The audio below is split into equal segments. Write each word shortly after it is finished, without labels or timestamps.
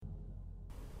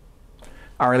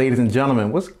All right, ladies and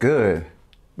gentlemen, what's good?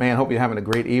 Man, hope you're having a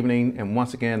great evening. And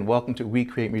once again, welcome to We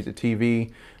Create Music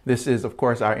TV. This is, of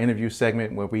course, our interview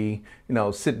segment where we,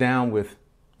 sit down with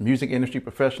music industry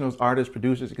professionals, artists,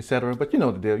 producers, etc. But you know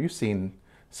the deal. You've seen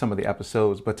some of the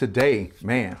episodes. But today,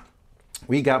 man,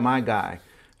 we got my guy,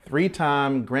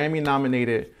 three-time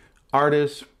Grammy-nominated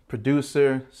artist,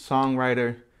 producer,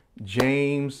 songwriter,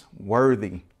 James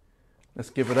Worthy.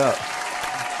 Let's give it up.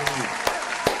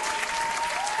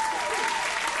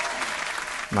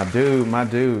 My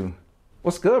dude.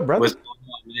 What's good, brother? What's going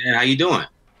on, man? How you doing?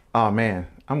 Oh man,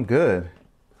 I'm good.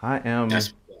 I am.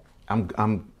 That's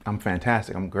I'm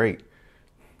fantastic. I'm great.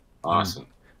 I'm awesome.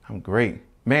 I'm great,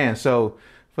 man. So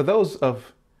for those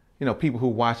of people who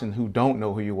watching who don't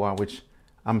know who you are, which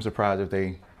I'm surprised if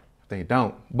they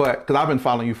don't, but because I've been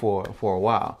following you for a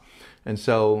while, and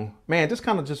so man, just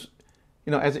kind of just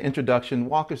as an introduction,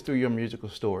 walk us through your musical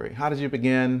story. How did you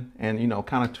begin, and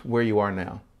kind of where you are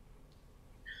now.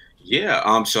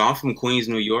 Yeah, so I'm from Queens,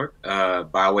 New York,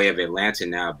 by way of Atlanta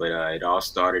now, but it all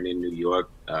started in New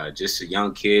York. Just a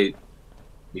young kid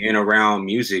being around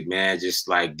music, man, just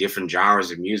like different genres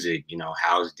of music,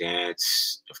 house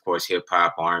dance, of course, hip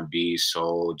hop, R&B,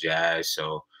 soul, jazz.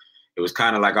 So it was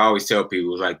kind of like I always tell people,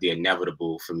 it was like the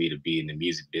inevitable for me to be in the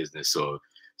music business or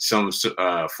some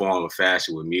form of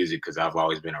fashion with music because I've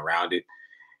always been around it.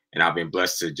 And I've been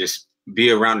blessed to just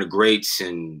be around the greats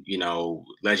and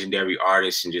legendary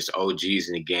artists and just OGs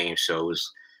in the game. So it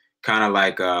was kind of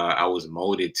like I was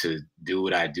molded to do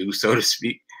what I do, so to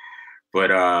speak.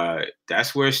 But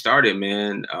that's where it started,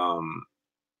 man.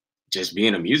 Just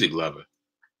being a music lover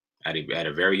at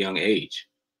a very young age.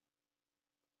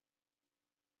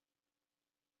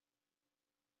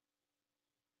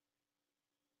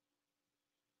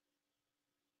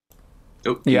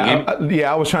 Oh, can you Yeah, hear me?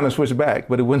 yeah. I was trying to switch back,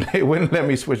 but it wouldn't. It wouldn't let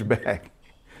me switch back.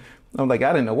 I'm like,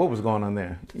 I didn't know what was going on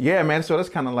there. Yeah, man. So that's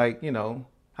kind of like how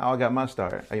I got my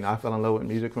start. I fell in love with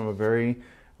music from a very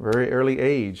early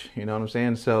age. You know what I'm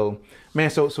saying? So, man.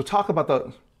 So talk about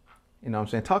the, what I'm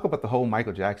saying. Talk about the whole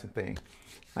Michael Jackson thing.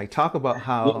 Like, talk about Well,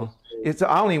 how it's.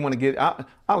 I don't even want to get.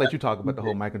 I'll let you talk about the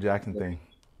whole Michael Jackson thing.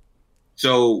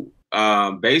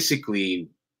 basically,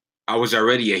 I was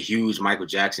already a huge Michael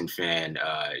Jackson fan,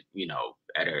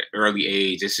 at an early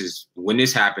age. This is when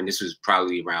this happened. This was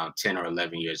probably around 10 or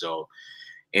 11 years old.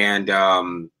 And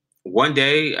one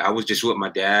day I was just with my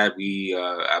dad.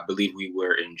 I believe we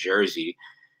were in Jersey,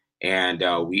 and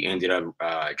we ended up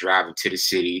driving to the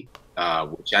city,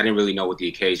 which I didn't really know what the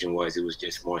occasion was. It was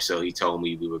just more so he told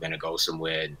me we were going to go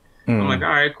somewhere. And I'm like, Mm.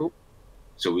 all right, cool.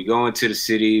 So we go into the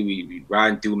city, we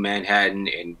riding through Manhattan,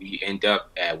 and we end up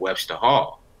at Webster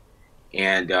Hall.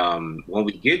 And when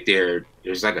we get there,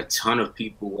 there's like a ton of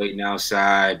people waiting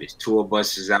outside. There's tour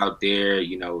buses out there,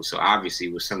 so obviously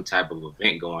it was some type of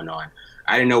event going on.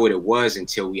 I didn't know what it was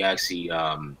until we actually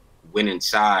went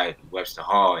inside Webster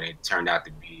Hall, and it turned out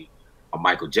to be a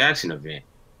Michael Jackson event.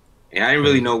 And I didn't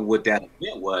really Crazy. know what that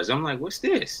event was. I'm like, what's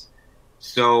this?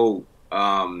 So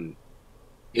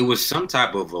it was some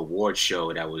type of award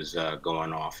show that was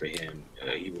going on for him.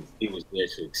 He was there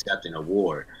to accept an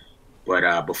award.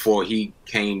 But before he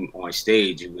came on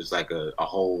stage, it was like a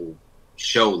whole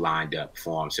show lined up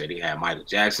for him. So they had Michael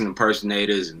Jackson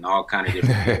impersonators and all kind of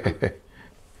different people.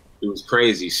 It was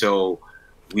crazy. So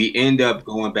we end up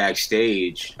going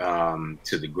backstage to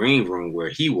the green room where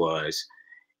he was,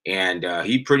 and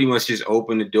he pretty much just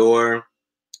opened the door.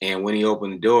 And when he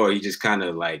opened the door, he just kind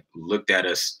of like looked at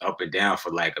us up and down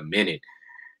for like a minute.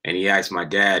 And he asked my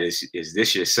dad, "Is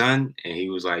this your son?" And he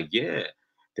was like, "Yeah."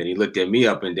 Then he looked at me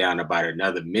up and down about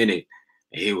another minute,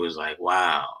 and he was like,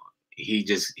 "Wow." He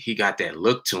got that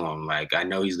look to him, like I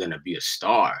know he's gonna be a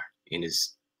star in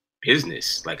his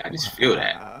business. Like I just feel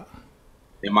that. Wow.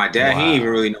 And my dad, he didn't even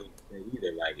Wow. really know what to say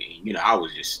either. Like I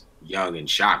was just young and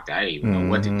shocked. I didn't even know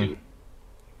what to Hmm. do.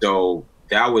 So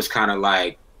that was kind of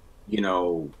like,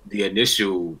 the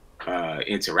initial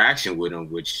interaction with him,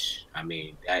 which I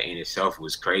mean, that in itself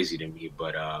was crazy to me.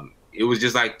 But it was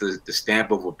just like the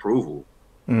stamp of approval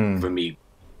Mm. for me,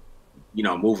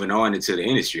 moving on into the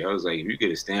industry. I was like, if you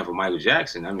get a stamp for Michael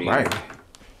Jackson, I mean, Right.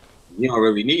 you don't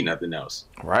really need nothing else.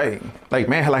 Right. Like,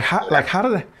 man, So that, how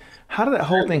did that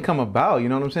whole thing come about? You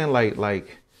know what I'm saying?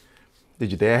 Like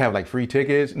did your dad have like free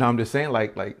tickets? No, I'm just saying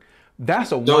like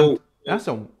that's a one so that's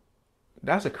a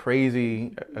that's a know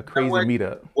crazy what?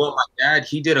 meetup. Well, my dad,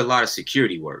 he did a lot of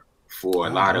security work for a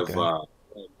lot Oh, of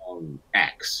okay.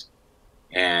 acts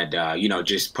and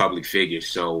just public figures.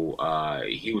 So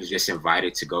he was just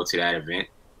invited to go to that event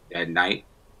that night,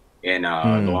 and lo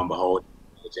Mm. and behold,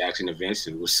 Michael Jackson events.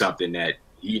 It was something that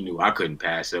he knew I couldn't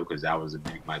pass up because I was a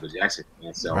big Michael Jackson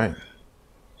fan. So Right.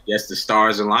 Yes, the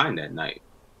stars aligned that night.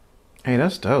 Hey,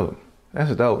 that's dope.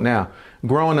 That's dope. Now,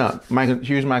 growing up,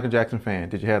 huge Michael Jackson fan.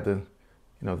 Did you have the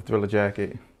Thriller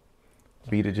jacket,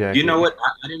 beat the You know jacket?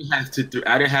 what? I didn't have to.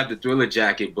 I didn't have the Thriller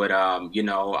jacket, but I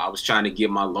was trying to get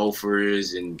my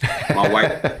loafers, and my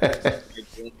wife,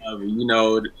 in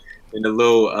the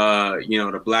little,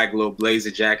 the black little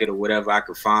blazer jacket or whatever I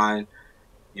could find.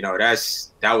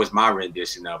 That was my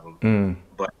rendition of them. Mm.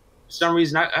 But for some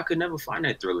reason, I could never find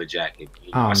that Thriller jacket.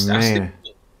 Oh I still man,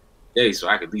 today, so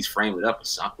I could at least frame it up or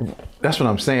something. that's what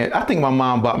I'm saying. I think my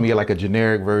mom bought me like a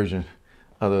generic version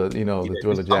of the Yeah,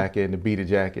 Thriller jacket and the beat the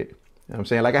jacket. You know what I'm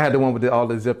saying? Like I had the one with all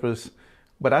the zippers,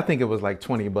 but I think it was like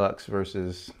 $20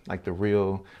 versus like the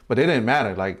real. But it didn't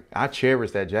matter. Like I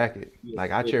cherish that jacket.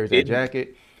 Like I cherish that it,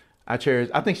 jacket. I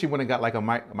think she went and got like a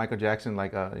Michael Jackson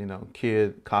like a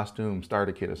kid costume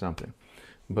starter kit or something.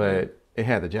 But it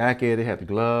had the jacket, it had the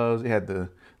gloves, it had the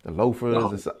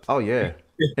loafers. no. Oh yeah.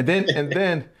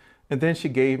 And then she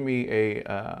gave me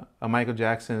a Michael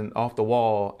Jackson off the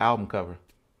wall album cover.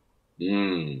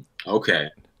 Okay.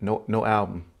 No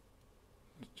album.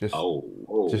 Just Oh,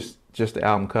 oh. just the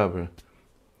album cover.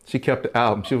 She kept the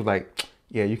album. She was like,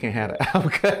 "Yeah, you can't have the album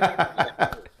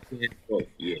cover." Yeah. Oh,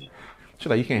 yeah. She's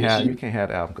like, Yeah, you can't have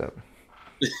the album cover."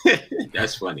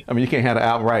 that's funny. I mean, you can't have the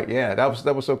album right. Yeah,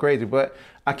 that was so crazy. But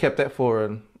I kept that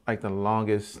for like the long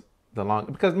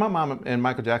because my mom and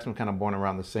Michael Jackson were kind of born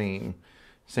around the same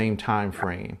time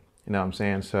frame. You know what I'm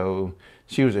saying? So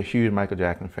she was a huge Michael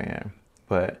Jackson fan.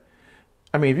 But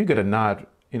I mean, if you get a nod,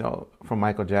 from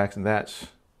Michael Jackson, that's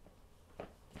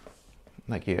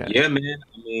like yeah. Yeah, man.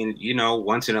 I mean,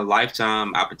 once in a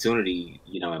lifetime opportunity,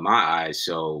 in my eyes.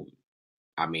 So,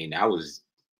 I mean, that was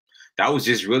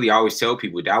just really, I always tell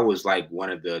people that was like one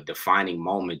of the defining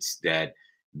moments that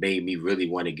made me really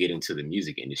want to get into the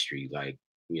music industry. Like,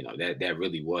 that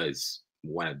really was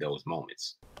one of those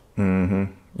moments.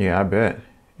 Yeah, I bet.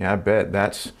 Yeah, I bet.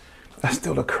 That's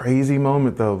still a crazy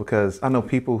moment though, because I know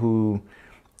people who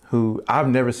I've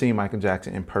never seen Michael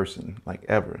Jackson in person, like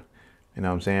ever. You know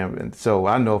what I'm saying? And so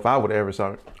I know if I would ever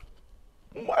saw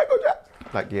Michael Jackson,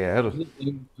 like yeah,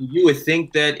 You would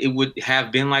think that it would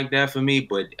have been like that for me,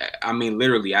 but I mean,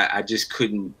 literally, I just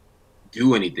couldn't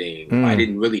do anything. I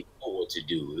didn't really know what to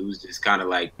do. It was just kind of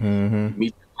like you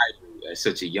meet the idol at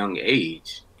such a young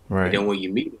age, and right, then when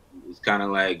you meet him, it's kind of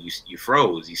like you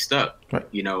froze, you stuck. right.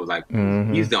 Like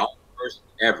he's the only person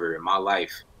ever in my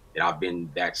life that I've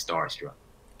been that starstruck.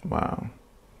 Wow,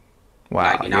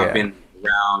 Like, wow, and I've yeah. been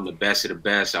around the best of the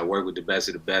best. I work with the best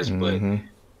of the best, but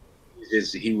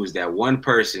he was that one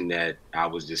person that I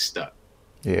was just stuck.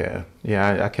 Yeah,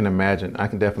 yeah, I can imagine. I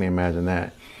can definitely imagine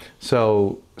that.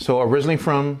 So originally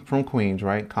from Queens,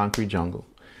 right? Concrete Jungle.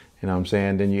 You know what I'm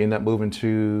saying? Then you end up moving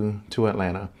to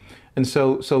Atlanta. And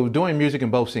so doing music in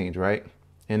both scenes, right?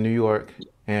 In New York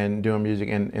and doing music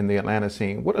in the Atlanta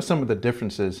scene. What are some of the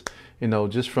differences,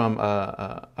 just from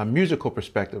a musical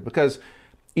perspective? Because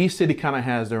each city kind of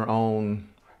has their own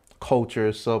culture,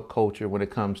 subculture when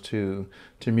it comes to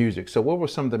music. So what were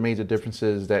some of the major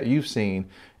differences that you've seen?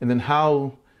 And then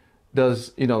how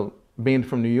does, being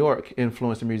from New York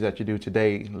influence the music that you do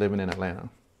today living in Atlanta?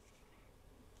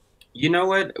 You know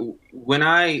what? When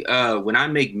I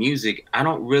make music, I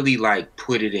don't really like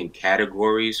put it in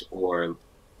categories or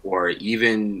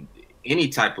even any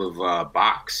type of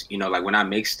box. Like when I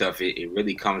make stuff, it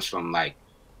really comes from like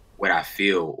what I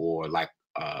feel or like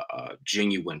a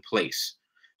genuine place.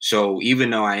 So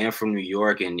even though I am from New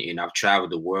York and I've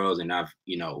traveled the world and I've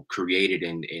created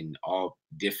in all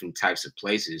different types of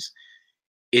places,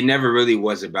 it never really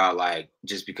was about like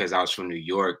just because I was from New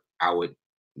York, I would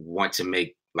want to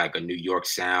make like a New York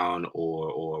sound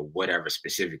or whatever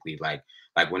specifically. Like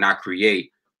when I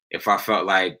create, if I felt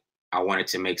like I wanted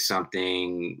to make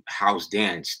something house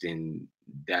dance, then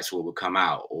that's what would come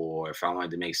out. Or if I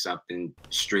wanted to make something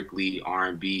strictly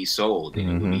R&B soul, then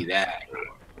it would Mm-hmm. be that or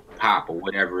pop or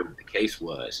whatever the case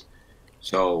was.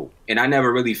 So, and I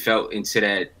never really fell into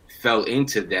that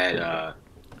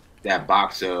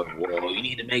box of, well, you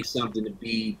need to make something to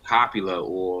be popular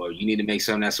or you need to make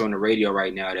something that's on the radio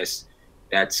right now that's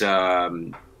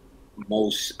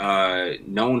most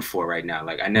known for right now.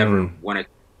 Like I never Mm. wanted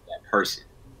that person.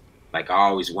 Like I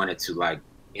always wanted to like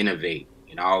innovate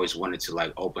and I always wanted to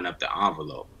like open up the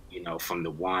envelope, from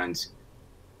the ones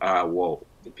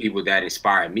the people that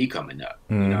inspired me coming up,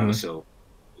 Mm-hmm. so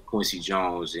Quincy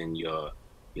Jones and your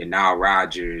Nile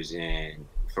Rodgers and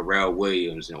Pharrell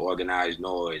Williams and Organized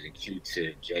Noise and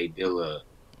Q-Tip, Jay Dilla,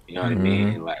 you know what I Mm-hmm.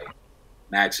 mean? Like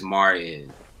Max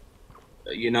Martin,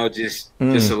 just a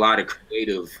Mm. lot of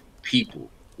creative people.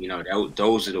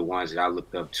 Those are the ones that I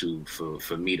looked up to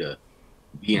for me to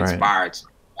be Right. inspired to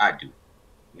I do.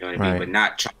 You know what I mean? Right. But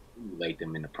not try to emulate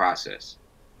them in the process.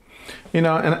 And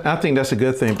I think that's a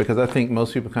good thing because I think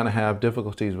most people kind of have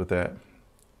difficulties with that,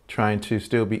 trying to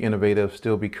still be innovative,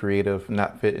 still be creative,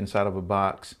 not fit inside of a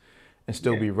box, and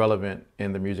still Yeah. be relevant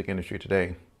in the music industry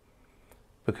today.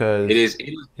 It Because, is, it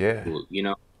is yeah. difficult, you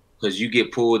know, because you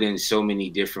get pulled in so many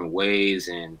different ways.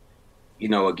 And,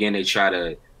 again, they try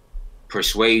to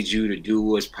persuade you to do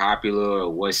what's popular or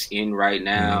what's in right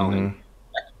now. And Hmm.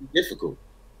 that can be difficult.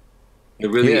 It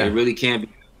Yeah. really can be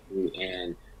difficult.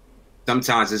 And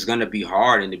sometimes it's going to be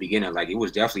hard in the beginning. Like it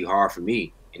was definitely hard for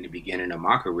me in the beginning of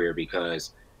my career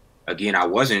because, again, I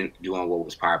wasn't doing what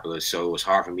was popular. So it was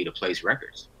hard for me to place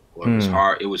records, or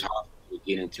Mm. it was hard for me to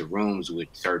get into rooms with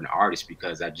certain artists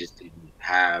because I just didn't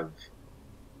have,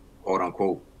 quote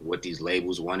unquote, what these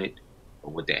labels wanted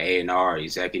or what the A&R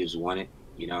executives wanted,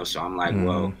 So I'm like, Hmm.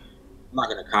 well, I'm not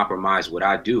going to compromise what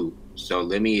I do. So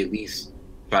let me at least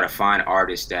try to find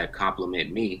artists that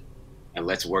complement me and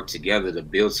let's work together to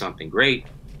build something great.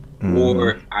 Hmm.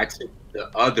 Or I took the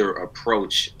other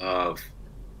approach of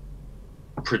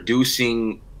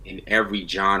producing in every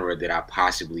genre that I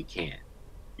possibly can,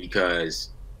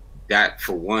 because that,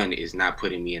 for one, is not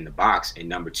putting me in the box. And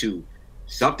number two,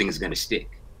 something's going to stick.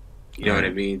 You know what I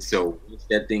Right. mean? So once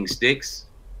that thing sticks,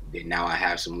 then now I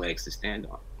have some legs to stand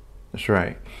on. That's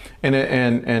right.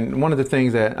 And one of the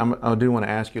things that I do want to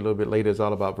ask you a little bit later is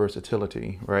all about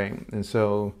versatility, right? And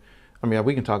so, I mean,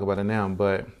 we can talk about it now,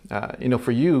 but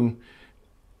for you,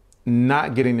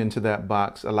 not getting into that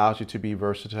box allows you to be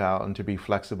versatile and to be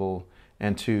flexible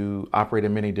and to operate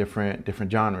in many different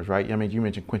genres, right? I mean, you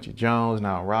mentioned Quincy Jones,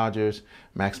 Nile Rodgers,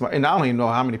 Max Martin, and I don't even know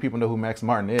how many people know who Max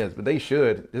Martin is, but they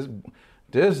should.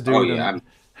 This Oh dude yeah, I mean,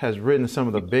 has written some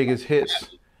of the you talking biggest hits.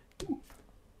 about,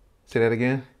 Say that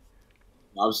again.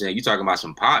 I was saying you talking about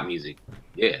some pop music.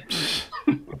 Yeah.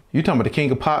 You talking about the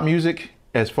king of pop music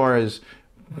as far as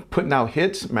putting out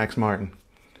hits? Max Martin.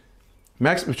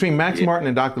 Between Max Yeah. Martin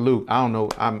and Dr. Luke, I don't know.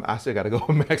 I still got to go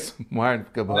with Max Martin,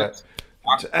 but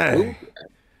What? Dr. hey, Luke?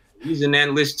 He's in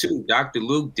that list too. Dr.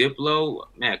 Luke, Diplo.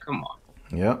 Man, come on.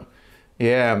 yep.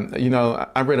 Yeah,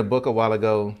 I read a book a while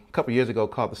ago, a couple years ago,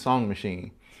 called The Song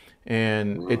Machine,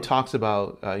 and it Mm. talks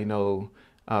about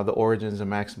the origins of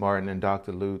Max Martin and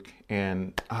Dr. Luke,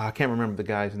 and I can't remember the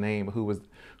guy's name who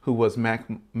was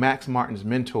Max Martin's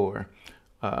mentor,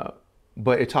 uh,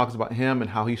 but it talks about him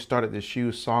and how he started this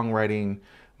huge songwriting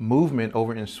movement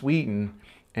over in Sweden,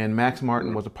 and Max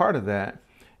Martin Mm. was a part of that,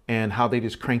 and how they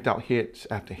just cranked out hits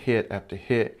after hit after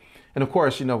hit. And of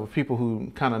course, for people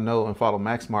who kind of know and follow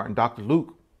Max Martin, Dr.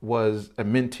 Luke was a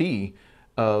mentee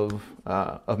of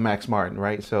Max Martin,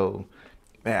 right? So,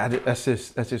 man, that's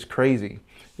just crazy,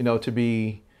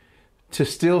 to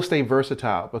still stay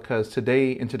versatile because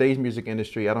today in today's music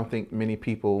industry, I don't think many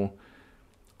people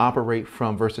operate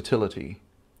from versatility.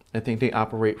 I think they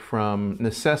operate from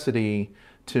necessity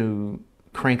to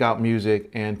crank out music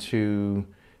and to,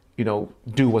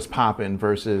 do what's popping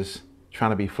versus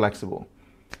trying to be flexible.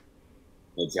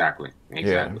 Exactly. Yeah,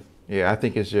 Exactly. yeah. I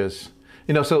think it's just,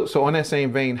 so on that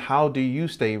same vein, how do you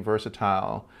stay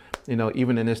versatile?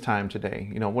 Even in this time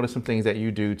today, what are some things that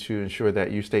you do to ensure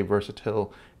that you stay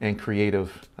versatile and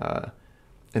creative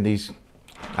in these?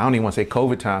 I don't even want to say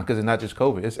COVID times because it's not just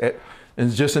COVID.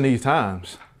 It's just in these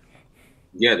times.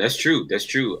 Yeah, that's true. That's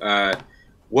true.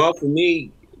 Well, for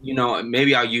me,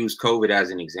 maybe I'll use COVID as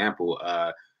an example.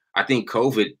 I think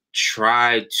COVID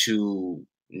tried to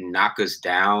knock us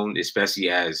down, especially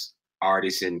as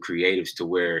artists and creatives, to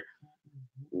where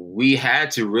we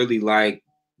had to really like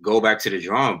go back to the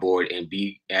drawing board and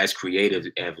be as creative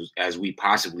as we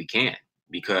possibly can,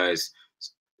 because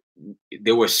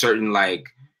there were certain like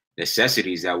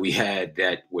necessities that we had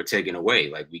that were taken away.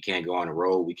 Like we can't go on the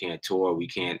road, we can't tour, we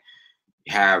can't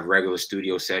have regular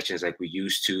studio sessions like we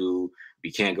used to.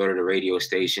 We can't go to the radio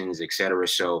stations, etc.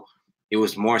 So it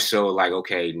was more so like,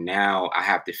 okay, now I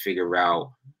have to figure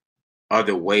out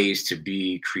other ways to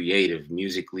be creative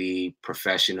musically,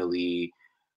 professionally,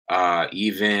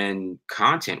 even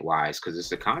content wise, because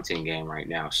it's a content game right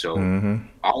now. So Mm-hmm.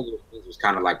 all those things was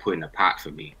kind of like put in a pot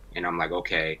for me. And I'm like,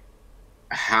 okay,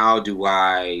 how do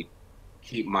I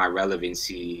keep my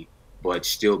relevancy, but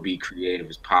still be creative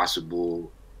as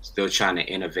possible, still trying to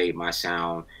innovate my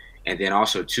sound. And then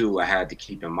also too, I had to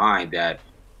keep in mind that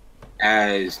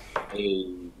as a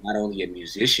not only a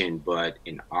musician, but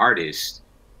an artist,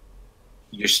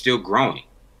 you're still growing.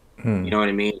 You Hmm. know what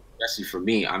I mean? Especially for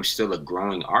me, I'm still a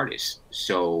growing artist.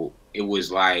 So it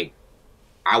was like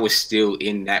I was still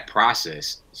in that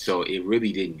process. So it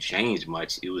really didn't change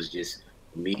much. It was just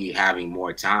me having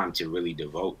more time to really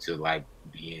devote to like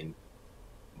being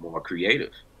more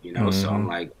creative. So I'm Mm-hmm.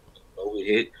 like, go COVID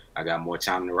hit, I got more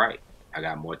time to write. I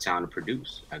got more time to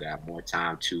produce. I got more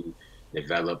time to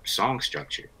develop song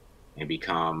structure and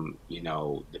become,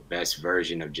 the best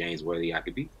version of James Worthy I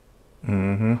could be.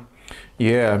 Hmm.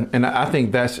 Yeah, and I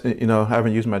think that's, I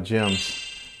haven't used my gems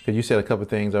because you said a couple of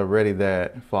things already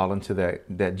that fall into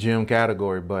that gym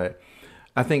category, but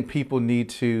I think people need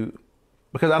to,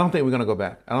 because I don't think we're going to go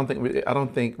back. I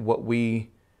don't think what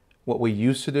we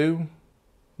used to do,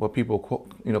 what people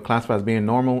classify as being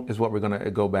normal, is what we're going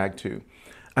to go back to.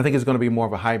 I think it's going to be more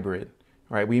of a hybrid,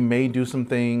 right? We may do some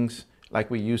things like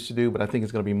we used to do, but I think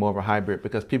it's going to be more of a hybrid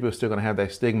because people are still going to have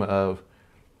that stigma of,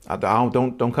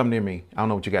 don't come near me. I don't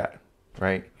know what you got,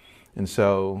 right? And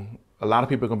so a lot of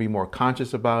people are going to be more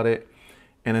conscious about it.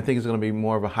 And I think it's going to be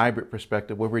more of a hybrid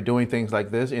perspective where we're doing things like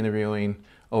this, interviewing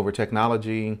over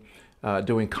technology,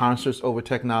 doing concerts over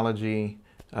technology,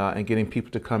 and getting people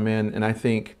to come in. And I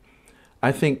think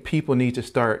people need to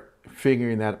start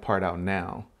figuring that part out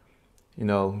now.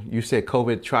 You said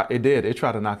COVID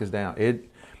tried to knock us down.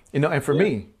 And for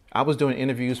me, I was doing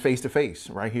interviews face to face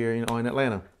right here, in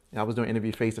Atlanta. I was doing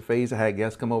interviews face to face. I had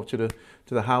guests come over to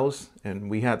the house, and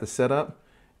we had the setup,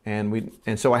 and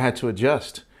so I had to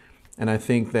adjust. And I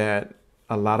think that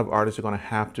a lot of artists are going to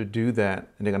have to do that,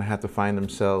 and they're going to have to find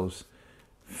themselves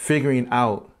figuring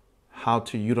out how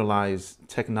to utilize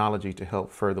technology to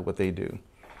help further what they do.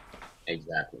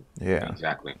 Exactly. Yeah.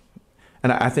 Exactly.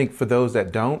 And I think for those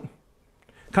that don't,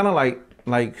 kind of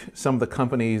like some of the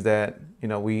companies that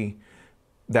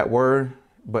that were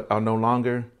but are no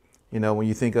longer. When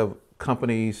you think of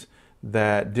companies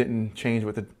that didn't change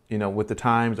with the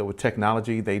times or with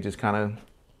technology, they just kind of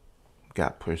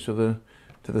got pushed to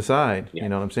the side. Yeah. You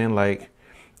know what I'm saying?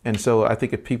 And so I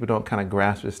think if people don't kind of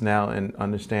grasp this now and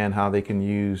understand how they can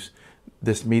use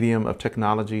this medium of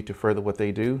technology to further what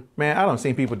they do, man, I don't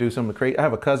see people do some of the crazy. I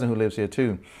have a cousin who lives here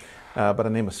too, by the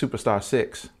name of Superstar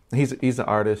 6. He's an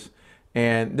artist,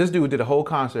 and this dude did a whole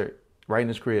concert right in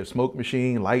his crib, smoke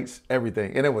machine, lights,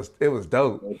 everything, and it was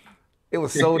dope. It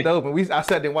was so dope, and I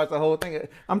sat there and watched the whole thing.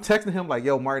 I'm texting him like,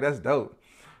 "Yo, Mark, that's dope,"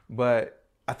 but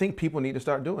I think people need to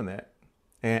start doing that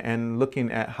and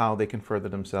looking at how they can further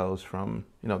themselves from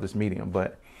this medium.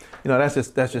 But that's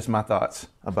just my thoughts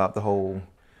about the whole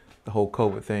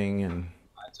COVID thing. And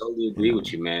I totally agree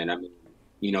with you, man. I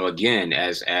mean, again,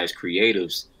 as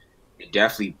creatives, it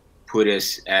definitely put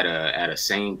us at a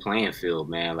same playing field,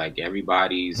 man. Like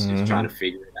everybody's just trying to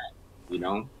figure it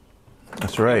out,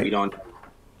 That's right. We don't know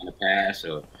in the past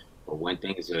or when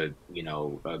things are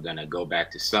gonna go back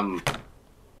to some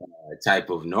type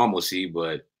of normalcy,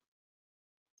 but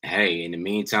hey, in the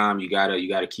meantime, you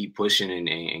gotta keep pushing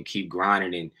and keep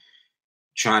grinding and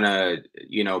trying to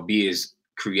be as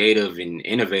creative and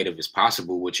innovative as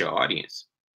possible with your audience.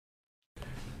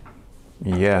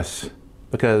 Yes,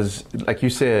 because like you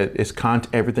said,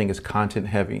 everything is content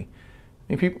heavy.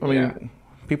 People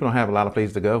don't have a lot of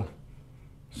places to go,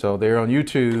 so they're on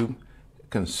YouTube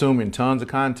consuming tons of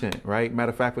content, right? Matter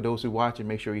of fact, for those who watch it,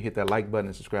 make sure you hit that like button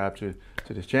and subscribe to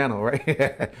this channel,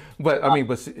 right? But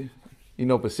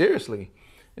seriously,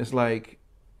 it's like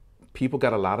people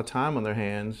got a lot of time on their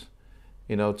hands,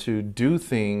 to do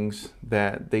things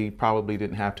that they probably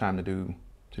didn't have time to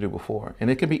do before. And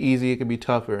it can be easy, it can be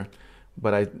tougher,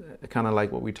 but I kind of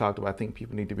like what we talked about. I think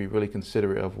people need to be really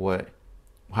considerate of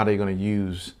how they're going to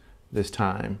use this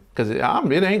time, because it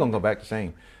ain't gonna go back the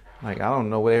same. Like, I don't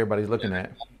know what everybody's looking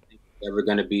at. It's never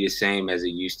going to be the same as it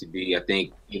used to be. I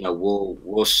think,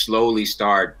 we'll slowly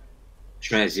start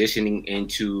transitioning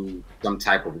into some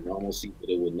type of normalcy, but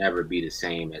it will never be the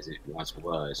same as it once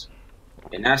was.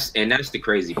 And that's the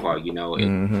crazy part,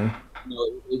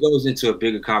 It goes into a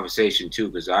bigger conversation too,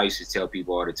 because I used to tell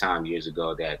people all the time years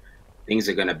ago that things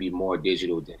are going to be more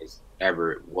digital than it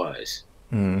ever was.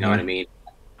 You know what I mean?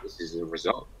 This is a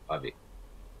result of it.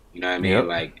 You know what I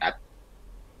mean? Yep.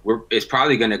 It's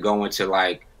probably going to go into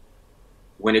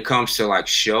when it comes to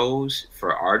shows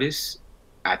for artists,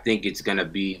 I think it's going to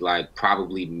be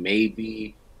probably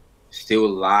maybe still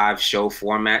live show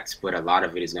formats, but a lot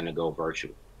of it is going to go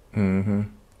virtual.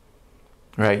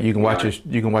 Right. You can watch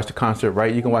the concert,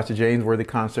 right? You can watch the James Worthy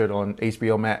concert on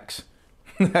HBO Max.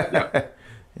 Yep.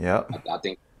 Yep. I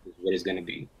think that's what it's going to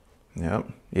be. Yep.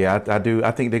 Yeah, I do.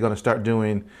 I think they're going to start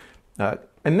doing, and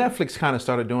Netflix kind of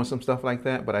started doing some stuff like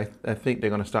that, but I think they're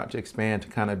going to start to expand to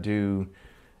kind of do,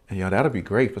 and that'll be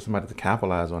great for somebody to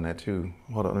capitalize on that too.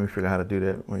 Hold on, let me figure out how to do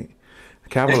that. Wait,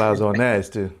 capitalize on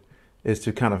that is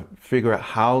to kind of figure out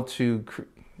how to.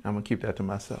 I'm gonna keep that to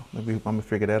myself. Maybe I'm gonna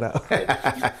figure that out.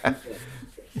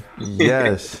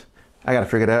 Yes, I gotta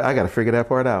figure that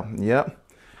part out. Yep.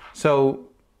 So,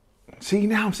 see,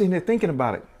 now I'm sitting there thinking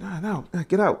about it. No,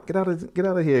 get out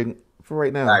of here, for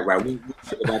right now. Right, right. We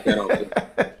talk about that all the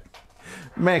time.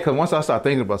 Man, because once I start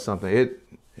thinking about something,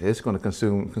 it's going to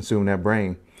consume that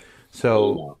brain.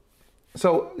 You So know.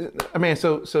 so I mean,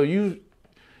 so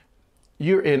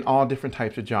you're in all different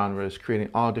types of genres, creating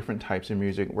all different types of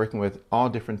music, working with all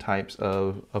different types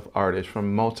of artists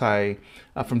from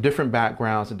different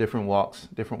backgrounds and different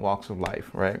walks of life,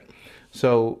 right?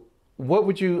 So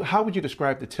how would you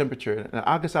describe the temperature? And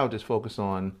I guess I would just focus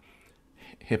on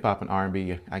hip hop and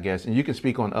R&B, I guess, and you can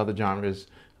speak on other genres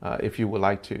if you would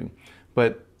like to.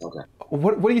 But Okay.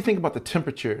 what do you think about the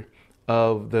temperature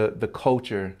of the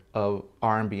culture of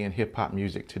R&B and hip hop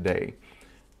music today?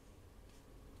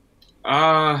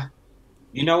 Uh,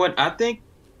 you know what? I think,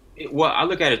 well, I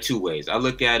look at it two ways. I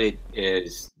look at it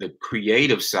as the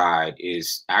creative side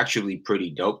is actually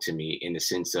pretty dope to me in the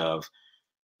sense of,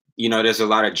 there's a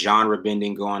lot of genre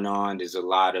bending going on. There's a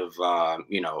lot of,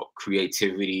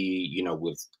 creativity,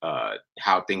 with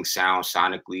how things sound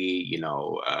sonically,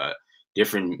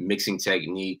 different mixing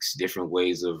techniques, different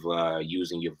ways of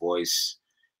using your voice.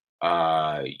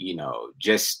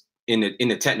 Just in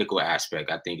the technical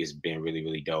aspect, I think it's been really,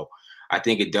 really dope. I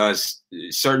think it does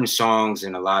certain songs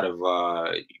and a lot of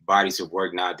bodies of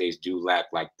work nowadays do lack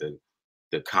like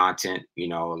the content. A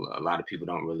lot of people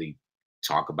don't really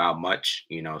talk about much.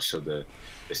 So the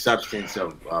substance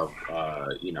of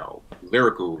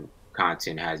lyrical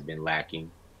content has been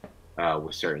lacking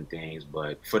with certain things.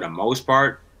 But for the most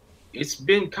part, it's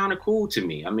been kind of cool to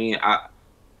me. I mean,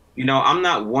 I'm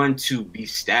not one to be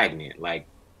stagnant. Like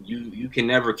you can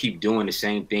never keep doing the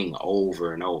same thing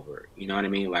over and over. You know what I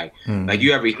mean? Like Hmm.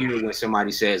 you ever hear when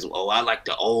somebody says, "Oh, I like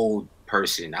the old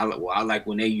person. I like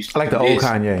when they used I to like do the old this.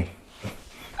 Kanye.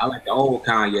 I like the old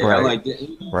Kanye. I Right, like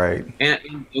the, right. and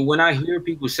when I hear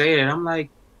people say that, I'm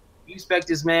like, you expect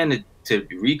this man to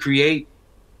recreate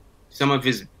some of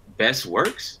his best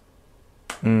works?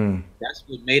 Mm, That's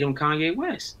what made him Kanye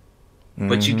West.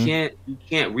 But you hmm.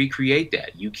 can't recreate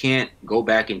that. You can't go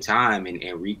back in time and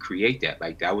recreate that.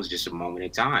 Like that was just a moment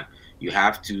in time. You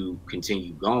have to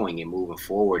continue going and moving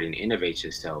forward and innovate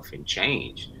yourself and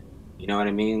change. You know what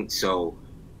I mean? So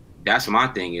that's my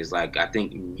thing is like I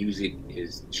think music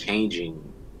is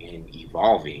changing and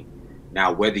evolving.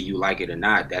 Now, whether you like it or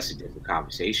not, that's a different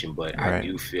conversation. But I Right,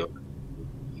 do feel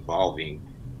evolving.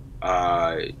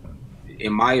 Uh,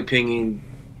 in my opinion,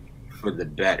 for the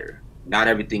better. Not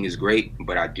everything is great,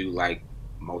 but I do like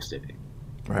most of it.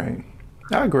 right.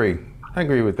 I agree. I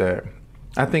agree with that.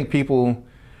 I think people,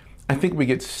 I think we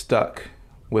get stuck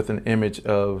with an image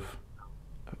of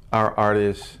our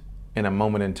artists in a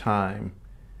moment in time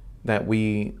that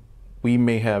we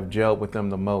may have gelled with them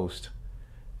the most,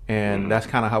 and Hmm. that's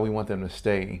kind of how we want them to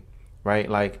stay, right?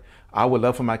 Like I would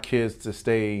love for my kids to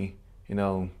stay,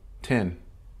 10.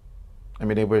 I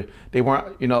mean, they weren't,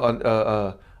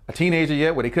 a teenager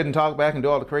yet where they couldn't talk back and do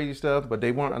all the crazy stuff, but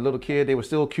they weren't a little kid. They were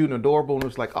still cute and adorable, and it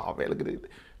was like, oh man, look at it.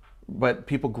 But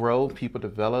people grow, people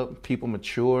develop, people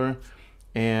mature,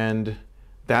 and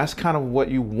that's kind of what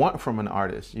you want from an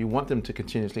artist. You want them to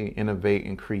continuously innovate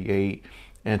and create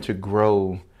and to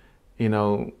grow, you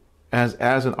know, as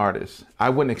an artist. I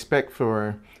wouldn't expect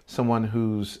for someone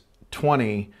who's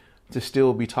 20 to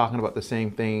still be talking about the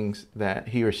same things that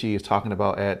he or she is talking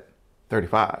about at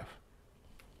 35.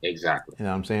 Exactly. You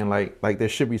know what I'm saying? Like there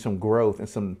should be some growth and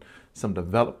some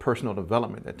personal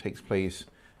development that takes place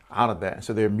out of that.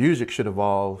 So their music should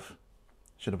evolve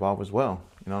as well.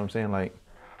 You know what I'm saying? Like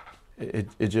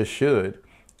it just should.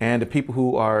 And the people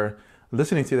who are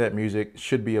listening to that music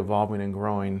should be evolving and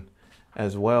growing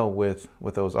as well with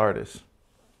those artists.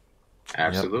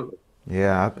 Yep. Absolutely.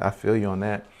 Yeah, I feel you on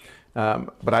that.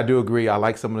 But I do agree. I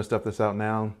like some of the stuff that's out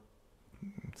now.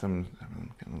 Some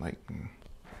kind of like,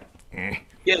 eh.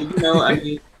 Yeah, I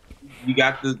mean, you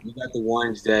got the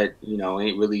ones that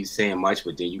ain't really saying much,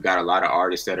 but then you got a lot of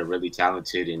artists that are really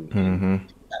talented and Mm-hmm.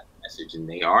 got the message, and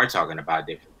they are talking about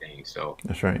different things. So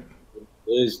That's right.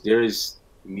 there's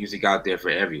music out there for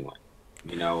everyone.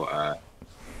 You know,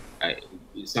 I,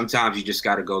 sometimes you just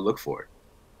got to go look for it.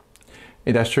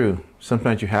 Yeah, that's true.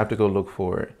 Sometimes you have to go look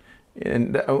for it,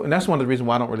 and that's one of the reasons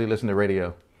why I don't really listen to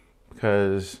radio,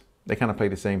 because they kind of play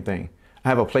the same thing. I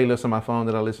have a playlist on my phone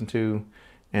that I listen to,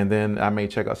 and then I may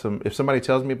check out some. If somebody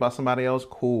tells me about somebody else,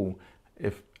 cool.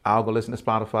 If I'll go listen to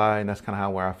Spotify, and that's kind of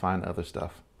how where I find other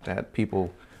stuff that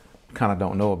people kind of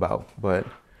don't know about. But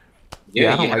Yeah,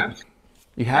 yeah, I don't you like. have to.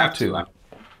 You have Have to. to.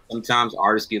 Sometimes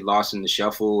artists get lost in the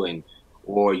shuffle,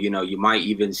 or you might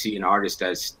even see an artist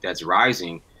that's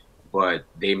rising, but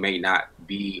they may not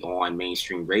be on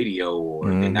mainstream radio,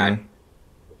 or they're not Mm-hmm.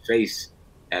 face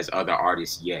as other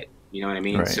artists yet. You know what I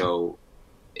mean? Right. So,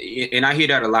 and I hear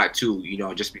that a lot too.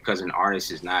 Just because an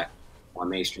artist is not on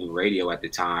mainstream radio at the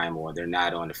time, or they're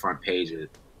not on the front page of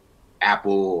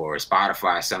Apple or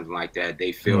Spotify, something like that,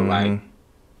 they feel like Mm-hmm.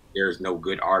 there's no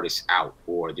good artists out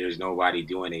or there's nobody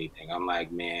doing anything. I'm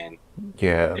like, man,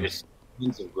 Yeah, there's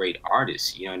tons of great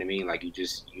artists. You know what I mean? Like you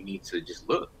need to just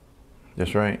look.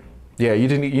 that's right. Yeah, you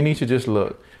need to just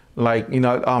look. Like,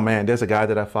 oh man, there's a guy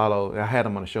that I follow. I had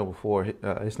him on the show before.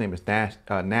 His name is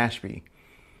Nashby.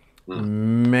 Mm.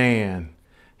 Man,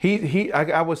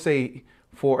 I would say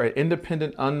for an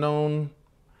independent, unknown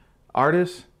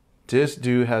artist, this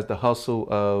dude has the hustle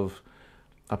of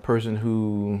a person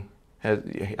who has.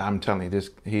 I'm telling you,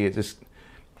 he is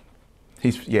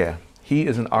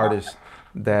an artist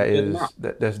Good enough.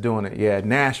 that's doing it. Yeah,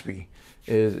 Nashby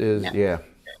is Yeah. yeah.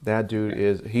 That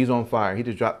dude he's on fire. He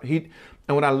just dropped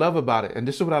and what I love about it, and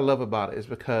this is what I love about it, is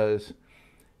because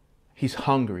he's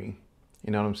hungry.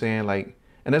 You know what I'm saying? Like,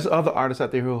 and there's other artists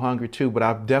out there who are hungry too, but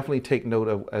I've definitely take note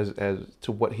of as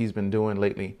to what he's been doing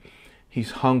lately.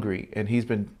 He's hungry, and he's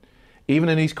been, even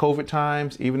in these COVID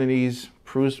times, even in these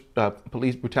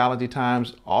police brutality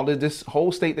times, all of this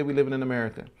whole state that we live in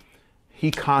America, he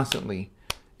constantly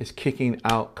is kicking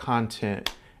out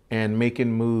content and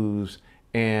making moves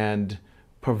and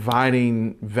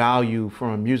providing value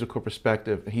from a musical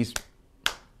perspective. He's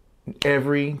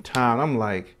every time I'm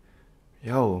like,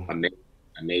 yo,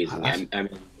 Amazing. that's, I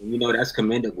mean, that's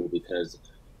commendable because,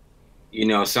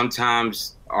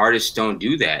 sometimes artists don't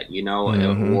do that,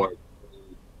 mm-hmm, or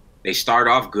they start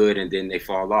off good and then they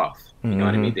fall off. You know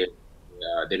what I mm-hmm, mean?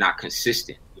 They're not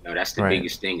consistent. That's the right.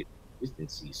 biggest thing, is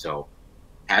consistency. So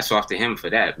hats off to him for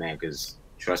that, man, because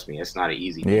trust me, that's not an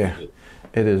easy thing to Yeah, do.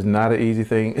 it is not an easy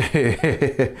thing.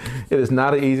 It is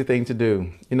not an easy thing to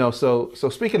do. So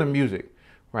speaking of music,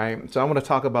 right? So I want to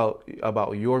talk about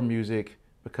your music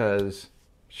because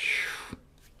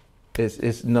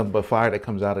it's nothing but fire that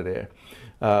comes out of there.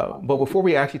 But before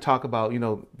we actually talk about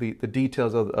the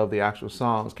details of the actual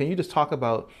songs, can you just talk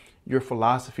about your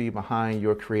philosophy behind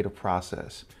your creative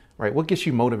process, right? What gets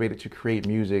you motivated to create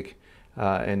music,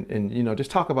 and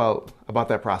just talk about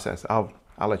that process. I'll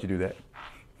let you do that.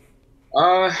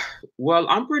 Uh, well,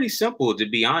 I'm pretty simple, to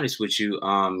be honest with you.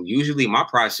 Usually my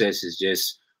process is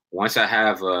just, once I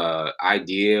have a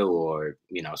idea or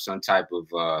some type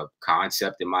of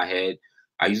concept in my head,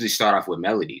 I usually start off with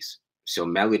melodies. So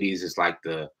melodies is like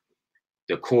the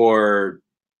core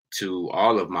to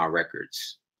all of my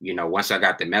records. Once I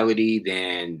got the melody,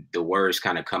 then the words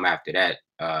kind of come after that,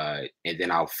 and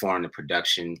then I'll form the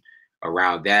production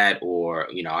around that, or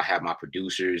I have my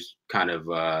producers kind of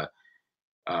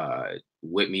uh,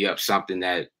 whip me up something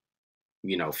that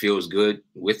feels good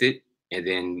with it, and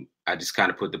then I just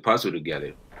kind of put the puzzle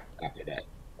together after that.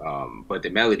 But the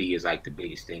melody is like the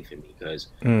biggest thing for me, because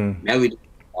Mm, melody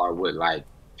are what like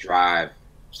drive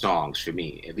songs for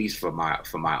me, at least for my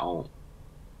own,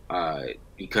 uh,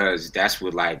 because that's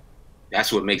what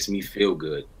makes me feel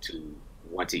good to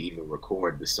want to even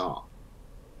record the song.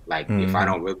 Like if I mm-hmm,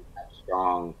 don't really have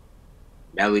strong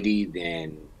melody,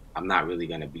 then I'm not really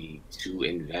gonna be too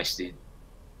invested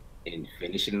in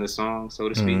finishing the song, so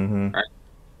to speak. mm-hmm. Right?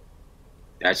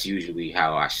 That's usually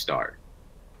how I start.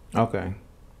 Okay.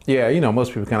 Yeah,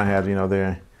 most people kind of have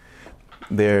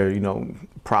their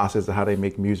process of how they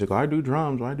make music. Oh, I do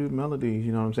drums, or I do melodies.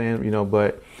 You know what I'm saying?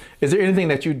 But is there anything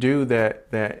that you do that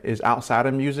is outside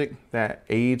of music that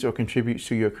aids or contributes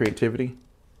to your creativity?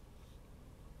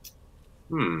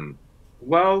 Hmm.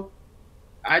 Well,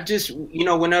 I just,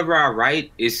 whenever I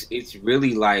write, it's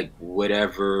really like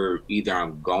whatever either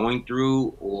I'm going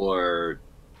through, or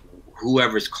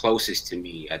whoever's closest to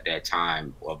me at that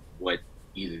time, of what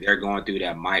either they're going through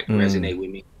that might Mm, resonate with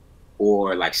me,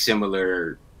 or like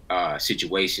similar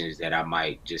situations that I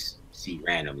might just see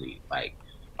randomly, like,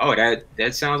 oh,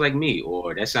 that sounds like me,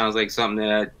 or that sounds like something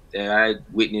that I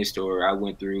witnessed or I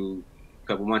went through a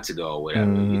couple months ago, or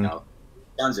whatever. mm-hmm,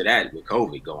 Tons of that with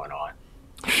COVID going on.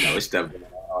 It's stuff going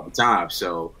on all the time.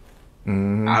 So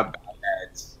mm-hmm. I've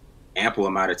had ample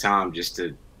amount of time just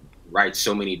to write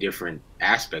so many different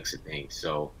aspects of things.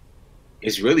 So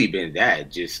it's really been that,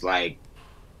 just like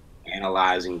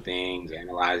analyzing things,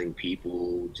 analyzing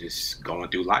people, just going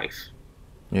through life.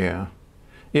 Yeah.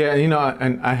 Yeah,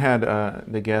 and I had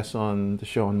the guest on the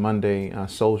show on Monday,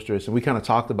 Solstice, and we kind of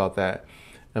talked about that,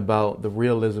 about the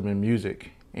realism in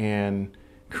music and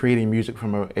creating music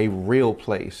from a real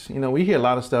place. We hear a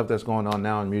lot of stuff that's going on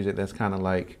now in music that's kind of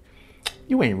like,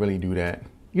 you ain't really do that.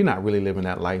 You're not really living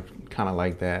that life kind of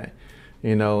like that,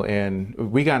 and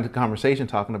we got into conversation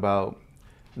talking about,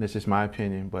 and this is my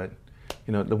opinion, but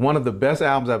one of the best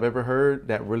albums I've ever heard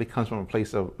that really comes from a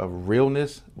place of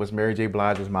realness was Mary J.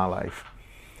 Blige's My Life.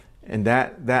 And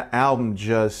that album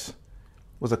just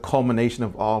was a culmination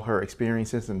of all her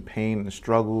experiences and pain and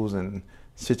struggles and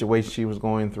situations she was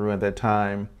going through at that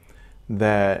time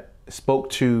that spoke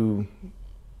to,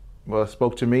 well, it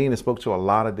spoke to me and it spoke to a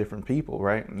lot of different people,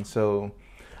 right? And so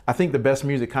I think the best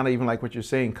music, kind of even like what you're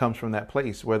saying, comes from that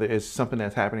place, whether it's something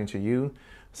that's happening to you,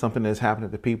 something that's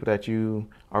happening to people that you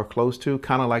are close to,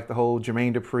 kind of like the whole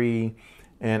Jermaine Dupri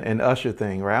and Usher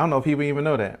thing, right? I don't know if people even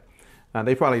know that.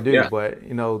 They probably do, Yeah. but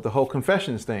you know, the whole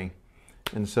Confessions thing.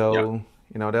 And Yeah. so,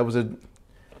 you know, that was a,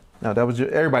 no, that was,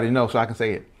 everybody knows, so I can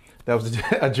say it. That was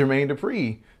a Jermaine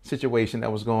Dupri situation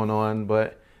that was going on,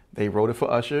 but they wrote it for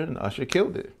Usher and Usher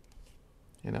killed it.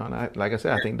 You know, and like I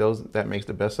said, I think that makes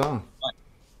the best song.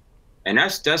 And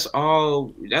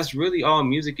that's really all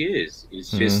music is.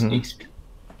 It's just Hmm. experience,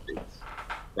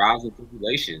 trials and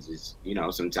tribulations. It's,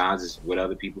 sometimes it's what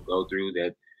other people go through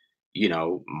that,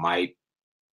 might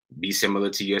be similar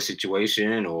to your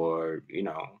situation, or,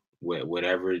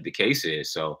 whatever the case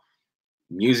is. So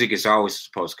music is always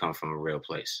supposed to come from a real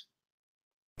place.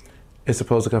 It's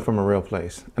supposed to come from a real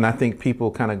place. And I think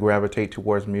people kind of gravitate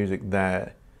towards music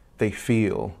that they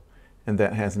feel and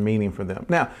that has meaning for them.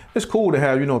 Now, it's cool to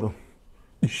have, you know, the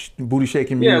booty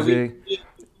shaking Yeah, we, music. we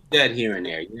do that here and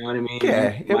there. You know what I mean? You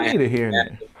Yeah, we might have need it here and that,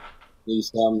 there. need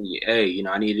something. Hey,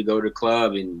 I need to go to the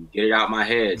club and get it out my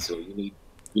head. So you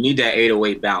need that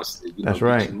 808 bounce to That's get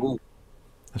right. you moving.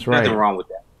 That's Nothing right. wrong with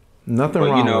that. Nothing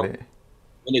But wrong with it.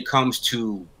 when it comes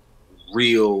to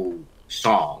real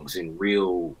songs and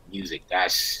real music,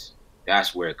 that's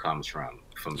where it comes from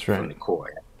That's from right. the core.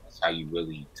 That's how you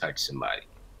really touch somebody.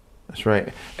 That's right.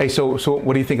 Hey, so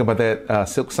what do you think about that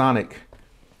Silk Sonic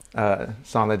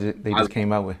song that they I just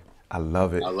came out with? I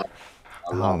love I it. love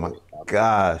I Oh love my it.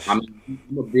 I gosh. mean,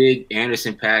 I'm a big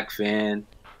Anderson .Paak fan,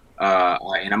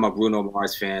 and I'm a Bruno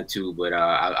Mars fan too. But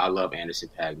I love Anderson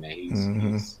 .Paak, man.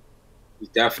 Hmm. He's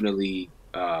definitely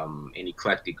an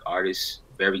eclectic artist,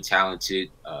 very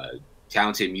talented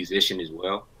musician as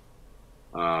well.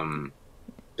 Um,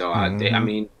 so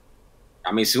Hmm.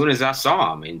 as soon as I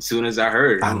saw him and as soon as I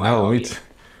heard it, I I'm like, know. oh yeah,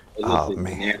 this Oh is the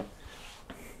man. man.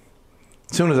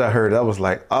 As soon as I heard it, I was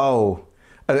like, oh.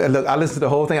 Look, I listened to the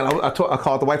whole thing. I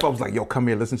called the wife. I was like, yo, come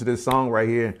here, listen to this song right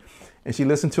here. And she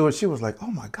listened to it. She was like, oh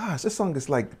my gosh, this song is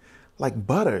like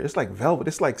butter. It's like velvet.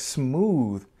 It's like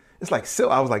smooth. It's like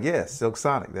silk. I was like, yeah, Silk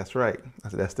Sonic. That's right.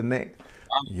 That's the name.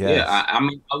 Yeah, Yes. I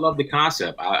mean, I love the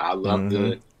concept. I love Hmm.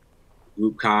 the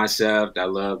group concept. I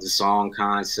love the song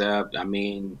concept. I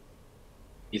mean,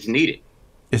 it's needed.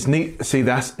 It's neat. See,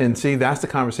 that's the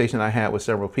conversation I had with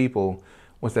several people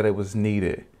was that it was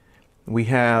needed. We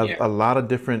have Yeah, a lot of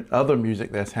different other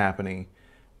music that's happening,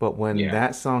 but when yeah,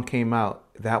 that song came out,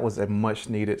 that was a much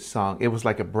needed song. It was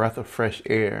like a breath of fresh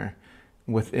air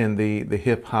within the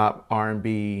hip hop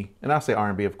R&B, and I'll say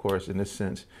R&B of course in this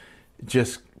sense,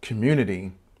 just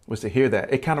community was to hear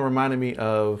that. It kind of reminded me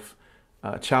of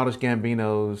Childish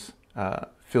Gambino's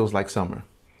 "Feels Like Summer."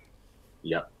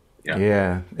 yep, yep.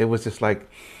 Yeah, it was just like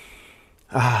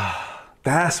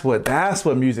that's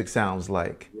what music sounds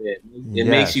like. Yeah, it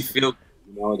makes you Yes. feel.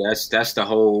 That's the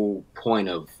whole point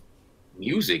of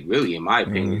music, really, in my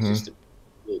opinion, is Hmm. just to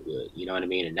feel good. You know what I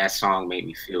mean? And that song made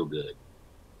me feel good.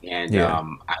 And Yeah.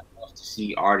 I love to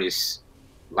see artists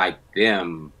like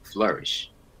them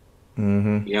flourish.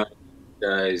 Hmm. You know,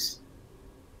 because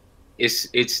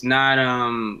it's not.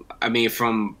 I mean,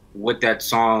 from what that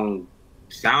song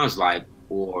sounds like,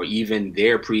 or even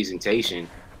their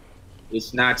presentation,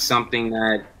 it's not something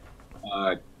that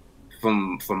uh,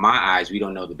 from my eyes, we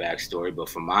don't know the backstory, but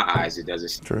from my eyes, it doesn't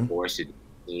seem True. forced. It doesn't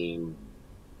seem,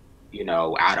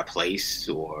 out of place,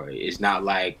 or it's not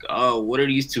like, oh, what are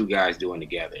these two guys doing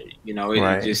together? It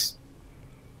Right. just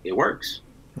it works.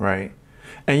 Right.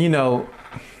 And you know,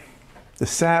 the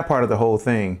sad part of the whole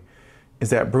thing is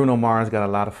that Bruno Mars got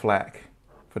a lot of flack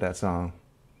for that song.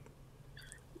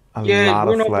 A Yeah, lot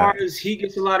of Bruno flack. Mars, he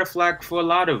gets a lot of flack for a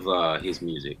lot of his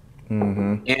music,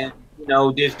 Hmm. and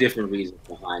there's different reasons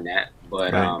behind that.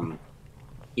 But Right.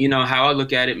 how I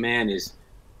look at it, man, is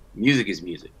music.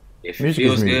 If it Music is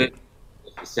feels good, music.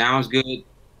 if it sounds good,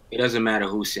 it doesn't matter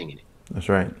who's singing it. That's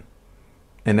right.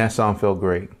 And that song felt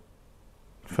great.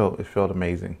 It felt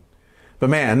amazing. But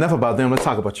man, enough about them. Let's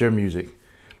talk about your music.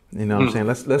 You know what I'm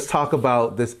saying? Let's talk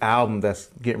about this album that's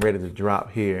getting ready to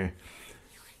drop here.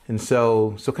 And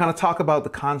so kind of talk about the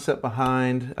concept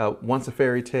behind Once a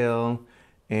Fairy Tale,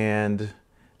 and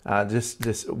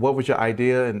just what was your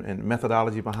idea and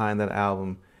methodology behind that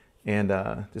album, and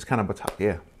just kind of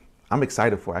yeah, I'm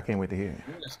excited for it. I can't wait to hear it.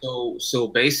 Yeah, so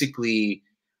basically,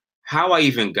 how I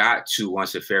even got to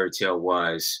Once a Fairy Tale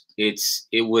was it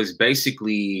was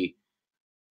basically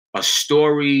a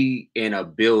story and a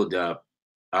build up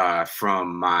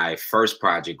from my first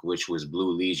project, which was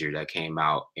Blue Leisure, that came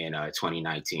out in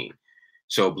 2019.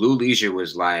 So Blue Leisure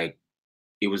was like,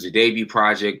 it was a debut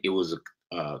project. It was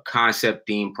a concept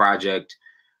theme project.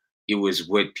 It was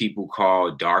what people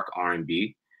call dark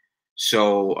R&B.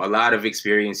 So a lot of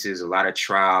experiences, a lot of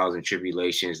trials and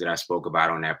tribulations that I spoke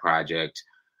about on that project.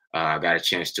 I got a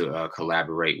chance to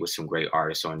collaborate with some great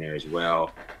artists on there as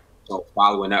well. So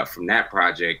following up from that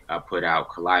project, I put out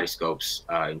Kaleidoscopes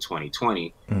in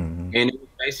 2020, Mm-hmm. and it was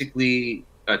basically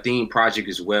a theme project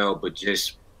as well, but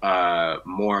just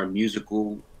more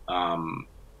musical,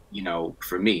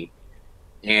 for me.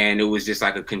 And it was just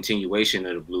like a continuation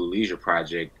of the Blue Leisure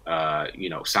project,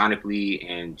 sonically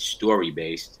and story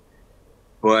based.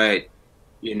 But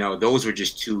those were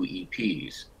just two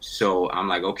EPs. So I'm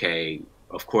like, okay,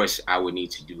 of course I would need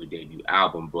to do a debut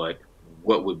album, but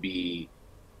what would be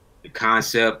the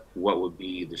concept, what would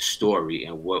be the story,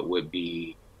 and what would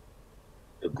be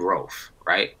the growth,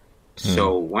 right? Mm.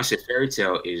 So Once a Fairy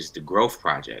Tale is the growth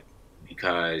project,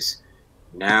 because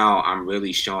now I'm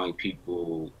really showing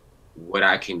people what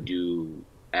I can do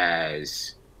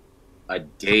as a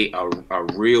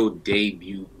real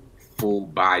debut full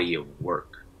body of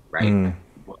work, right? Mm.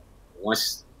 But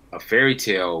once a fairy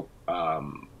tale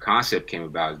concept came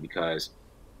about, is because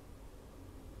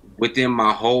within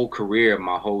my whole career,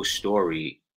 my whole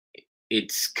story,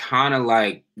 it's kind of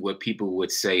like what people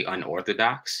would say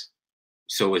unorthodox.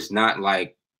 So it's not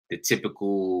like the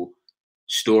typical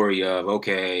story of,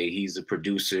 okay, he's a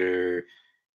producer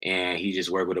and he just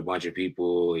worked with a bunch of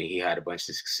people and he had a bunch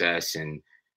of success and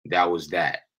that was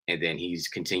that. And then he's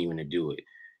continuing to do it.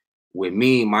 With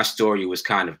me, my story was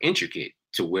kind of intricate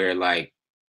to where, like,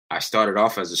 I started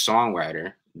off as a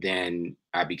songwriter, then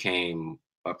I became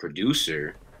a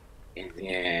producer, and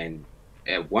then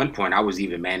at one point I was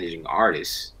even managing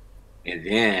artists, and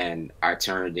then I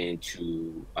turned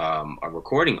into a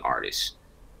recording artist,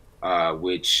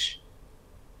 which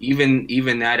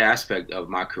even that aspect of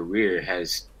my career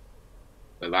has,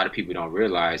 a lot of people don't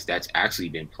realize that's actually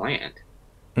been planned.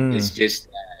 Mm. It's just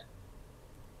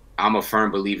I'm a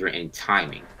firm believer in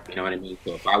timing. You know what I mean?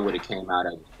 So if I would have came out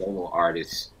as a solo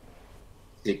artist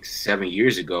 6, 7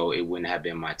 years ago, it wouldn't have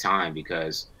been my time,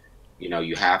 because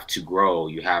you have to grow,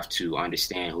 you have to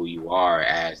understand who you are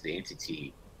as the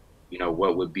entity.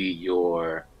 What would be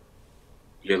your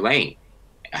lane.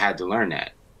 I had to learn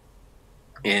that,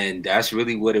 and that's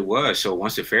really what it was. So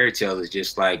Once a Fairy Tale is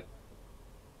just like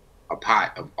a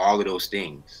pot of all of those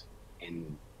things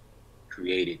and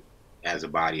created as a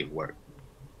body of work.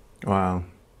 Wow.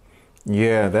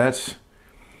 Yeah,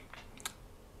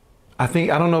 I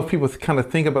don't know if people kind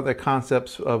of think about their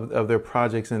concepts of their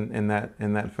projects in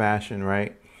that fashion,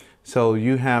 right? So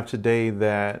you have today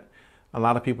that a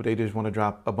lot of people, they just want to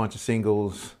drop a bunch of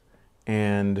singles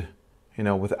and,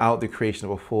 without the creation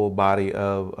of a full body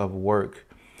of work.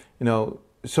 So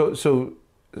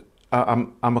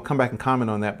I'm gonna come back and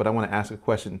comment on that, but I want to ask a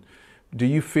question. Do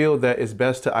you feel that it's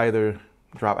best to either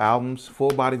drop albums, full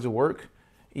bodies of work,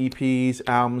 EPs,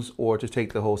 albums, or to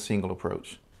take the whole single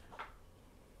approach?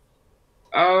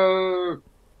 Uh,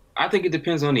 I think it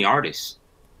depends on the artist.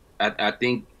 I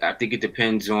think it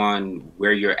depends on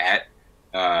where you're at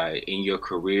in your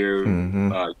career, Mm-hmm.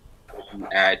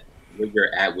 where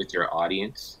you're at with your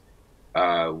audience,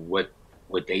 what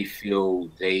they feel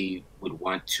they would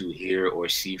want to hear or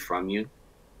see from you.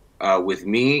 With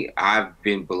me, I've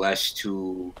been blessed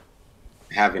to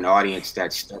have an audience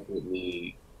that stuck with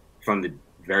me from the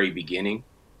very beginning,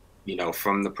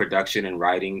 from the production and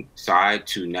writing side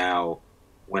to now.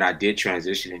 When I did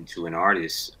transition into an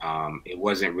artist, it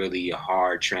wasn't really a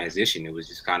hard transition. It was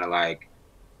just kind of like,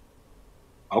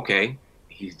 okay,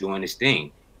 he's doing his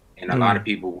thing. And a lot of Mm.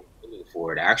 people were looking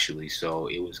for it, actually. So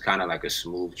it was kind of like a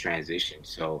smooth transition.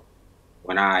 So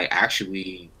when I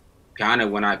actually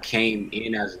when I came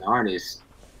in as an artist,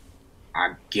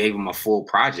 I gave him a full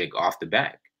project off the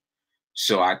bat.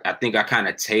 So I think I kind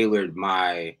of tailored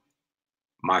my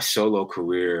solo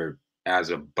career as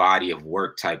a body of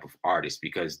work type of artist,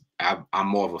 because I'm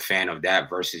more of a fan of that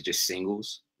versus just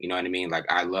singles. You know what I mean? Like,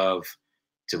 I love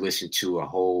to listen to a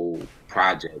whole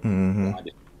project, Mm-hmm.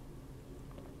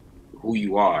 who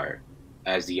you are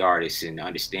as the artist, and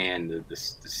understand the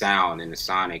sound and the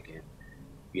sonic,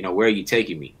 and where are you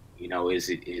taking me? Is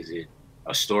it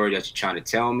a story that you're trying to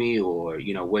tell me, or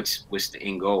what's the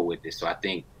end goal with this? So I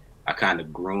think I kind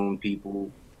of groom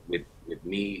people with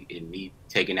me and me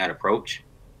taking that approach.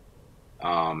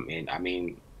 And I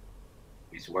mean,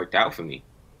 it's worked out for me.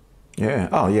 Yeah.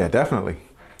 Oh, yeah, definitely.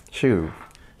 Shoot.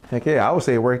 Heck yeah, I would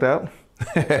say it worked out.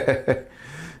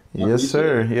 Yes,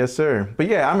 sir. Yes, sir. But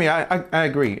yeah, I mean, I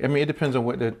agree. I mean, it depends on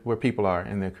where people are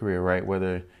in their career, right?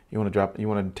 Whether you want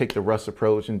to take the Russ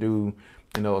approach and do,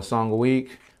 a song a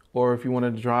week, or if you want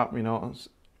to drop, 4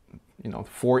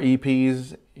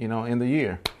 EPs, in the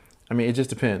year. I mean, it just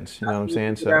depends. You know what I'm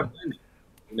saying? So.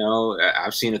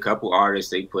 I've seen a couple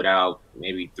artists, they put out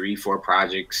maybe 3, 4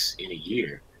 projects in a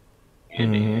year,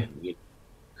 and Mm-hmm. then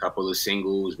a couple of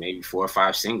singles, maybe 4 or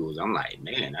 5 singles. I'm like,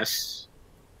 man, that's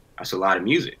a lot of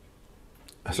music,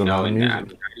 That's a lot of and I music.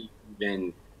 mean, how do you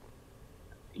even,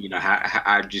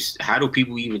 how do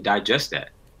people even digest that?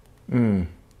 Mm.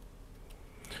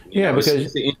 Yeah, because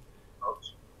It's an interesting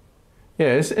approach. yeah,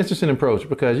 it's an interesting approach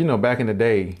because back in the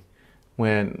day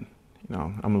when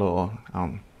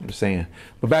I'm just saying,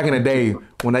 but back in the day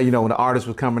when when the artist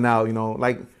was coming out,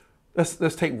 like let's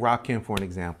take Rakim for an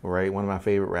example, right? One of my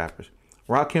favorite rappers.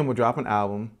 Rakim would drop an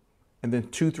album, and then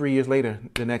 2, 3 years later,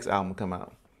 the next album would come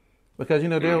out because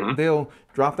Mm-hmm. they'll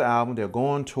drop the album, they'll go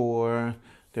on tour,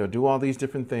 they'll do all these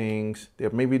different things,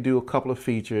 they'll maybe do a couple of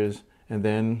features, and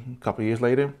then a couple of years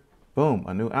later, boom,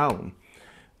 a new album.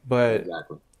 But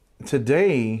Exactly.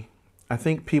 today, I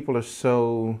think people are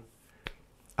so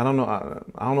I don't know.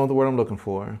 I don't know the word I'm looking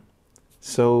for.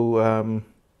 So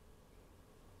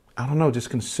I don't know, just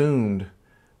consumed.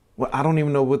 Well, I don't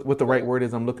even know what the right word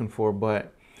is I'm looking for,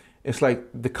 but it's like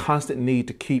the constant need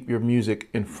to keep your music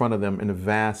in front of them in a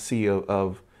vast sea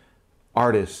of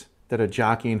artists that are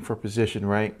jockeying for position,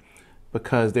 right?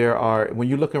 Because there are, when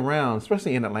you look around,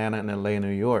 especially in Atlanta and LA and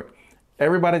New York,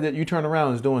 everybody that you turn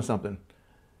around is doing something.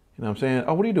 You know what I'm saying?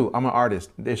 Oh, what do you do? I'm an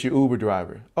artist. It's your Uber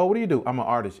driver. Oh, what do you do? I'm an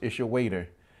artist. It's your waiter.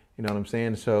 You know what I'm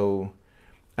saying? So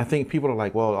I think people are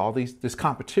like, well, this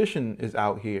competition is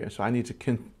out here, so I need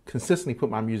to consistently put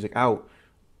my music out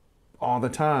all the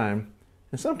time.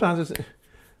 And sometimes it's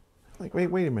like,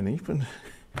 wait a minute, are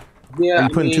Yeah, you I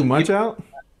putting too mean, much out?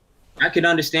 I can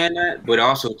understand that, but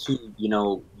also too,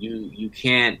 you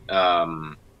can't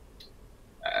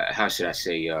how should I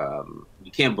say,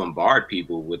 you can't bombard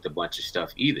people with a bunch of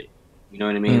stuff either. You know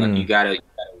what I mean? Like Mm, you gotta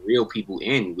reel people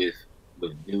in with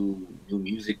new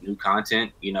music, new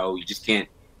content. You just can't,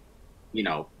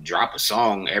 drop a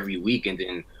song every week and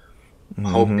then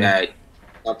hope mm-hmm. that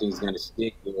something's gonna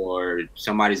stick or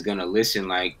somebody's gonna listen.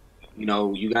 Like, you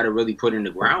gotta really put in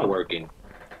the groundwork and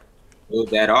build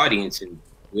that audience and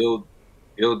build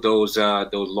build those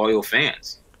loyal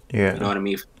fans. You know Yeah. what I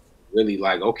mean? Really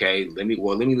like, okay, let me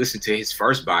listen to his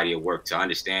first body of work to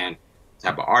understand the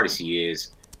type of artist he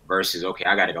is versus okay,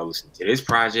 I gotta go listen to this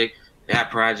project,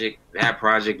 that project, that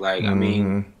project. Like, I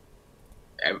mean,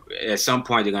 Mm-hmm. at some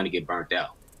point they're gonna get burnt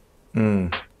out.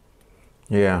 Mm,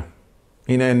 yeah.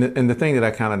 And the thing that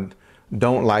I kind of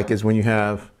don't like is when you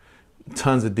have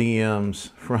tons of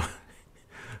DMs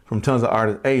from tons of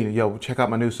artists. Hey, yo, check out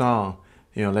my new song.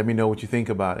 Let me know what you think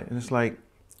about it. And it's like,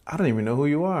 I don't even know who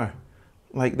you are.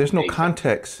 Like, there's no Exactly.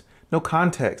 context. No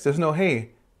context. There's no,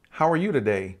 hey, how are you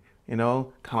today? Kind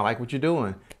of like what you're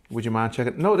doing. Would you mind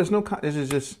checking? No, there's no. This is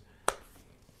just.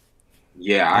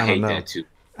 Yeah, I I don't hate know. that too.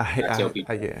 I tell I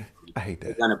people yeah. I hate if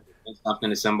you're that. gonna present something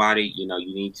to somebody, you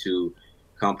need to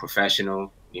come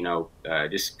professional.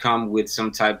 Just come with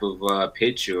some type of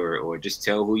pitch or just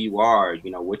tell who you are.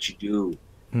 What you do.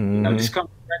 Just Hmm. come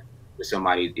with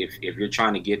somebody if you're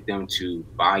trying to get them to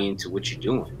buy into what you're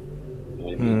doing. You know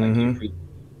what I mean? Like your Hmm. pre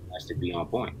has to be on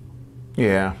point.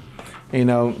 Yeah. You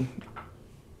know,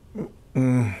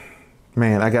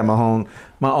 man, I got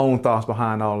my own thoughts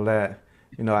behind all of that.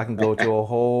 I can go to a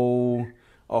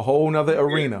whole nother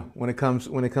arena when it comes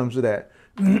to that.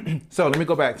 So let me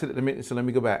go back to let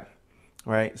me go back.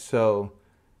 Right. So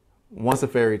once a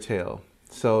fairy tale.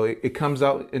 So it comes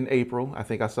out in April. I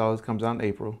think I saw it comes out in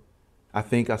April. I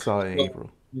think I saw it in So, April.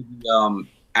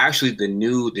 actually, the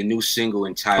new single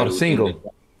Oh, the entitled "In the single.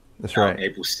 Dark" That's out right.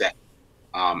 April 2nd.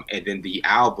 And then the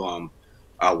album,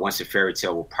 "Once a Fairy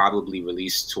Tale," will probably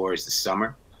release towards the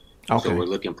summer. So Okay. we're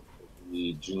looking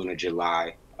probably June or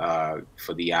July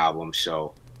for the album.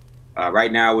 So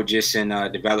right now we're just in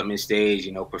development stage,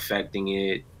 perfecting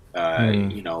it, Hmm.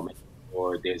 making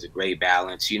sure there's a great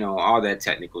balance, all that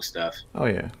technical stuff. Oh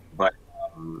yeah. But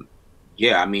um,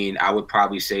 yeah, I mean, I would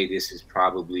probably say this is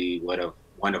probably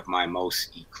one of my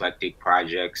most eclectic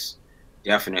projects.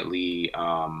 Definitely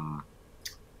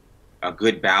a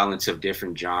good balance of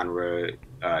different genre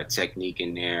technique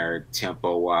in there,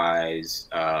 tempo wise.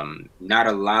 Not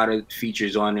a lot of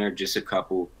features on there, just a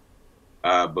couple.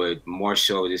 But more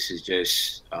so, this is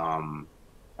just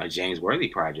a James Worthy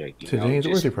project. To James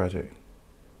Just Worthy project.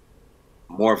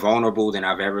 more vulnerable than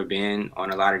I've ever been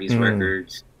on a lot of these Mm.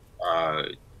 records. Uh,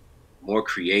 More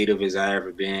creative as I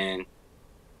ever been.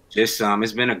 Just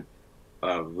it's been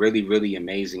a really, really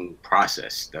amazing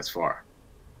process thus far.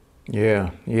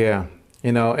 Yeah, yeah.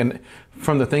 And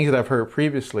from the things that I've heard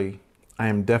previously, I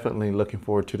am definitely looking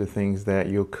forward to the things that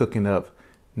you're cooking up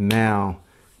now.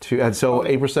 And Oh, so yeah.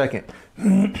 April 2nd,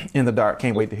 In the Dark.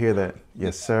 Can't wait to hear that.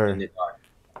 Yes, In sir. the dark.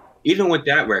 Even with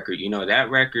that record, that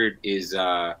record is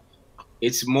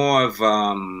it's more of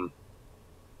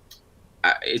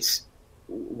it's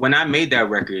when I made that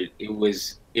record,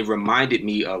 it reminded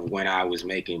me of when I was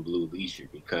making Blue Leisure,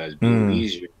 because Blue Mm,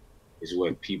 Leisure is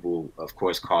what people, of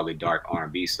course, call it dark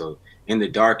R&B. So In the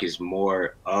Dark is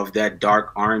more of that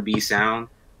dark R&B sound,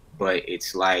 but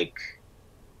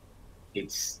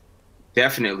it's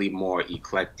definitely more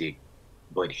eclectic,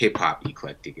 but hip hop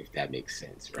eclectic, if that makes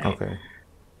sense, right? okay.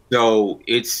 So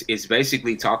it's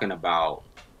basically talking about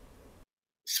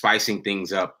spicing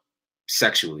things up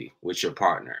sexually with your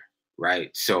partner, right?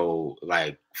 So,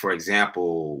 like, for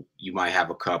example, you might have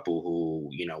a couple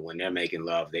who, when they're making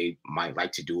love, they might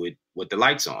like to do it with the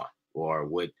lights on or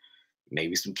with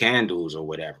maybe some candles or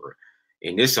whatever.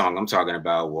 In this song, I'm talking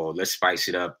about, well, let's spice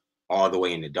it up all the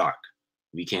way in the dark.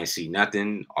 We can't see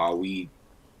nothing. All we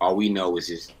know is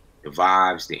just the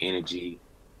vibes, the energy.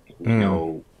 And we Mm,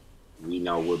 know we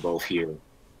know we're both here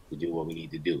to do what we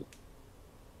need to do.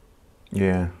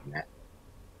 yeah, And that,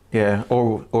 yeah.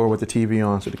 Or with the TV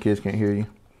on so the kids can't hear you.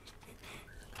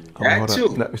 Oh, that hold up.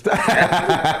 too. No, That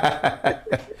too.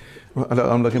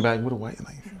 I'm looking back. What a white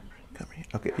like. Come here.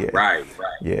 Okay, yeah. Right,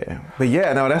 right. Yeah, but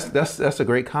yeah, no, that's a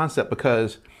great concept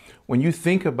because when you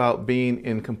think about being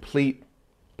in complete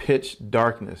pitch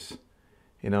darkness,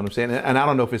 you know what I'm saying? And I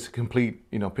don't know if it's complete,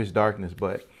 pitch darkness,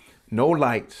 but no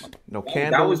lights, no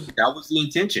That was candles. that was the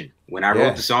intention when I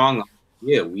wrote Yeah, the song.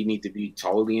 Yeah, we need to be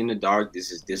totally in the dark.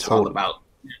 This is all totally. about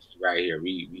energy right here.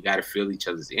 We got to feel each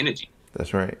other's energy.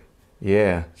 That's right.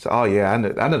 Yeah. So, oh yeah, I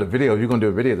know the video. If you're gonna do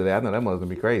a video today, I know that mother's gonna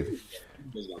be crazy.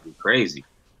 It's gonna be crazy.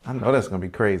 I know that's gonna be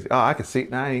crazy. Oh, I can see.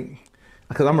 Now,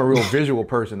 because I'm a real visual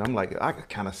person. I'm like, I can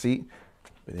kind of see.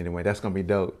 But anyway, that's gonna be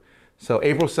dope. So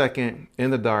April 2nd,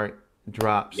 In the Dark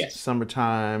drops. Yes.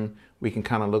 Summertime. We can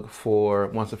kind of look for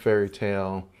Once a Fairy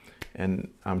Tale, and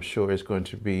I'm sure it's going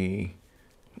to be,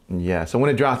 yeah. So when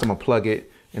it drops, I'm gonna plug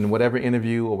it in whatever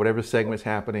interview or whatever segment's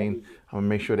happening. I'm gonna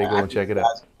make sure they go I and think check you it out.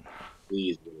 guys are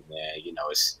pleased with it,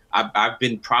 man. I've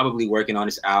been probably working on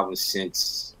this album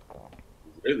since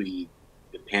really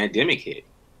the pandemic hit.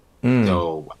 Mm,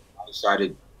 So I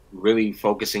started really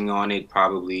focusing on it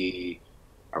probably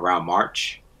around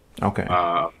March okay.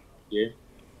 year,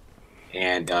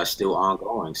 and still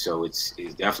ongoing. So it's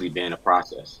definitely been a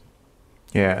process.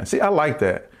 Yeah. See, I like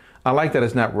that. I like that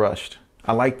it's not rushed.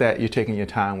 I like that you're taking your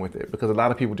time with it because a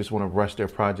lot of people just want to rush their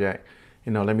project.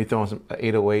 Let me throw in some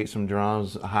 808, some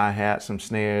drums, a hi hat, some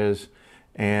snares,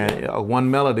 and Yeah,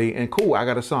 one melody, and cool. I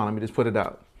got a song. Let me just put it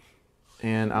out.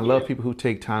 And I love yeah. people who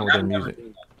take time And with their I've never music. been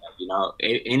like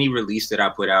that. Any release that I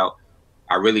put out,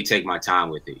 I really take my time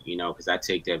with it. Because I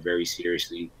take that very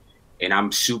seriously, and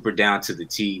I'm super down to the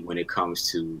T when it comes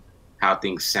to how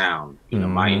things sound.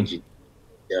 My Hmm. engineer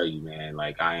will tell you, man,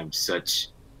 like I am such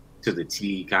to the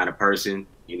T kind of person.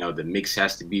 The mix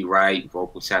has to be right,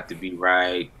 vocals have to be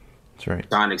right, That's right.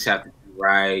 sonics have to be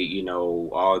right.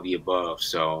 All the above.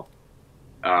 So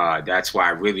that's why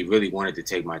I really, really wanted to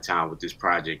take my time with this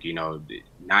project.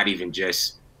 Not even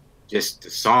just the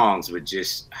songs, but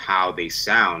just how they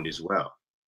sound as well.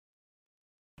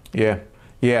 Yeah.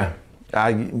 Yeah.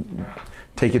 I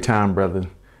take your time, brother.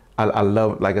 I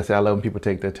love, like I said, I love when people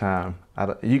take their time.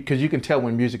 Because you can tell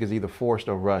when music is either forced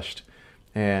or rushed,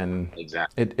 and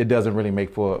Exactly. it doesn't really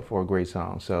make for a great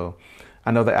song. So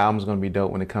I know the album's going to be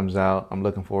dope when it comes out. I'm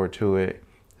looking forward to it.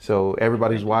 So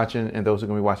everybody who's Thank you. watching and those who are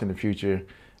going to be watching in the future,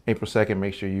 April 2nd,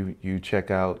 make sure you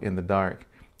check out In the Dark,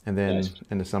 and then Yes.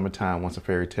 in the summertime, Once a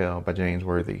Fairy Tale by James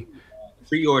Worthy.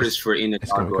 Pre-orders It's for In the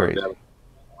it's going Dark to be are crazy. available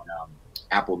on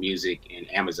Apple Music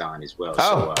and Amazon as well.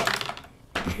 So Oh,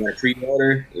 if you want to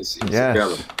pre-order, it's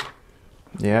available. yes.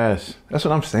 Yes, that's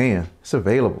what I'm saying. It's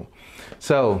available.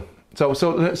 So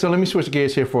let me switch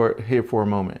gears here for a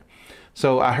moment.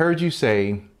 So I heard you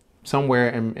say somewhere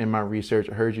in my research,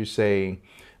 I heard you say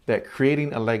that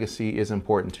creating a legacy is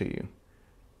important to you.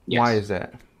 Why Yes. is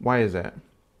that? Why is that?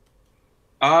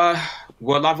 Uh,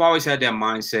 well, I've always had that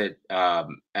mindset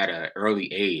at an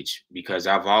early age because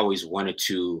I've always wanted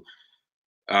to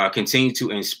continue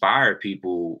to inspire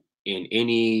people in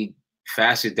any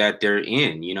facet that they're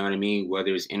in. You know what I mean?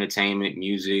 Whether it's entertainment,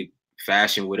 music,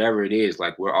 fashion, whatever it is,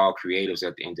 like we're all creatives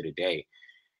at the end of the day.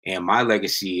 And my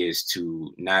legacy is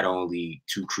to not only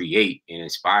to create and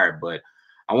inspire, but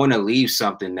I want to leave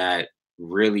something that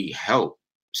really help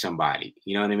somebody.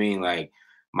 You know what I mean? Like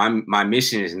my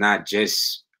mission is not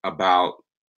just about,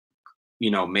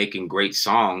 making great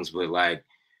songs, but like,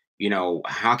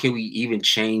 how can we even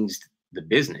change the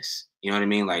business? You know what I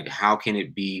mean? Like, how can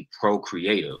it be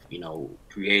pro-creative?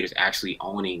 Creators actually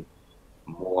owning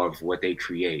more of what they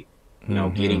create, getting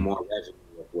Mm-hmm. more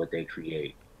revenue of what they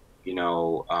create,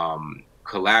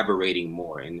 collaborating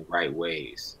more in the right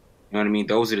ways. You know what I mean?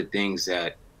 Those are the things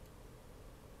that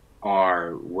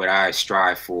are what I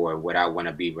strive for, what I want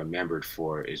to be remembered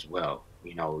for as well.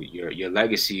 Your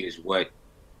legacy is what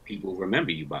people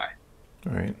remember you by.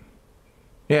 Right.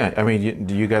 Yeah, I mean,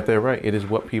 you got that right. It is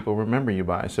what people remember you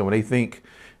by. So when they think,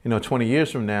 20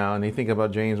 years from now, and they think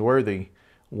about James Worthy,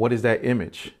 what is that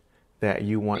image that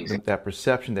you want them, Exactly. that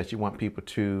perception that you want people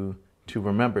to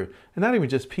remember, and not even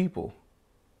just people,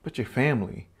 but your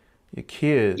family, your Yeah,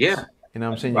 kids. You know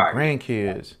what I'm saying? Your everybody.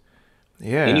 grandkids.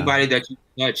 Yeah. Anybody that you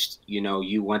touched,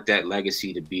 you want that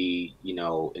legacy to be,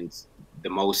 the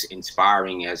most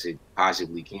inspiring as it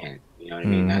possibly can. You know what I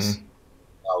mean? Hmm. That's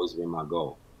always been my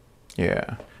goal.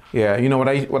 Yeah. Yeah. You know what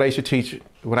I used to teach,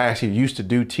 what I actually used to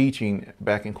do teaching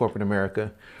back in corporate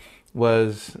America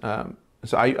was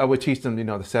so I would teach them,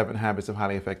 the 7 habits of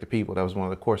highly effective people. That was one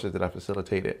of the courses that I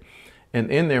facilitated.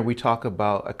 And in there, we talk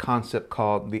about a concept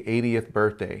called the 80th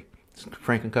birthday.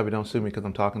 Frank and Covey, don't sue me because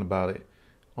I'm talking about it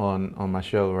on my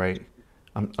show, right?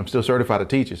 I'm still certified to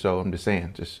teach it, so I'm just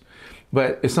saying,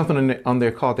 but it's something on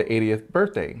there called the 80th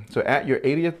birthday. So at your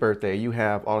 80th birthday, you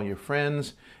have all your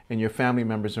friends and your family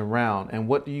members around. And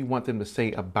what do you want them to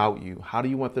say about you? How do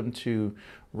you want them to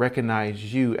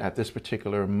recognize you at this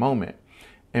particular moment?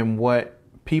 And what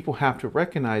people have to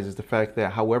recognize is the fact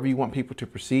that however you want people to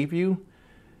perceive you,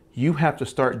 you have to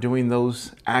start doing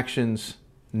those actions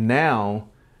now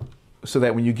so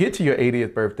that when you get to your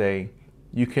 80th birthday,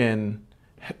 you can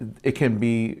it can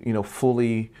be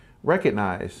fully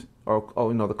recognized or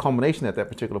the culmination at that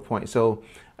particular point. So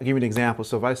I'll give you an example.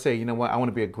 So if I say, I want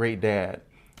to be a great dad.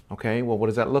 Okay, well, what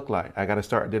does that look like? I got to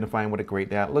start identifying what a great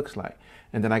dad looks like,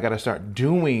 and then I got to start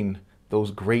doing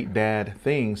those great dad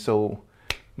things. So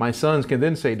my sons can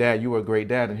then say, Dad, you were a great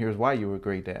dad, and here's why you were a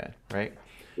great dad, right?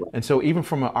 And so even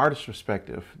from an artist's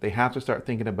perspective, they have to start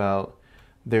thinking about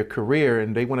their career,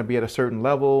 and they want to be at a certain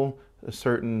level, a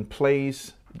certain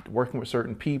place, working with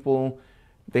certain people.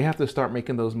 They have to start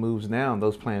making those moves now,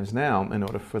 those plans now, in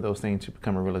order for those things to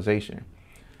become a realization.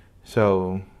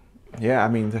 So, yeah, I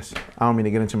mean, I don't mean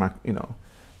to get into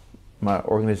my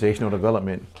organizational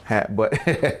development hat, but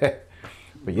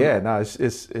but Mhm. yeah, no,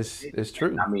 it's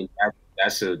true. I mean,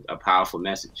 that's a powerful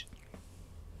message.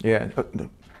 Yeah, no,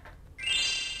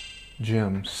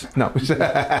 gems. No,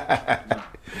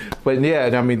 but yeah,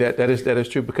 I mean that is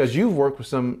true because you've worked with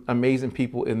some amazing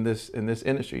people in this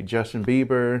industry. Justin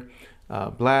Bieber,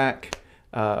 Black,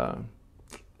 uh,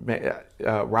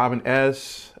 Robin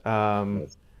S.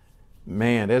 Yes.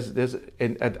 Man, there's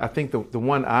and I think the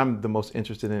one I'm the most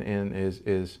interested in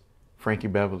is Frankie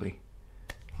Beverly.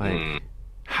 Mm. Like,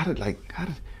 how did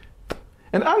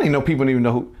and I don't even know people don't even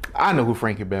know who I know who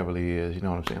Frankie Beverly is. You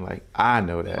know what I'm saying? Like I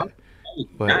know I that, did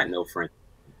but not know Frank.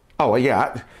 oh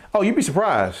yeah, oh you'd be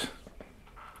surprised.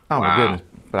 Oh my Wow. goodness,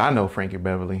 but I know Frankie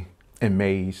Beverly and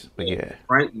Maze. But Yeah.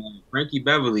 yeah, Frankie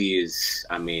Beverly is,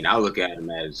 I mean, I look at him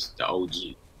as the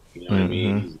OG. You know what I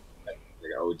mean? mm-hmm. He's like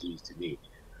the OGs to me.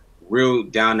 Real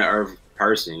down to earth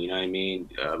person, you know what I mean?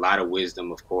 A lot of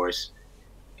wisdom, of course.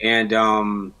 And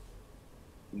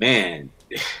man,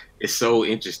 it's so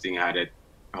interesting how that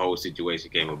whole situation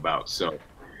came about. So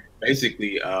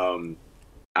basically,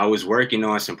 I was working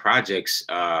on some projects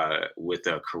with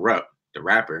Corrupt, the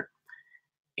rapper,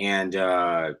 and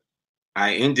I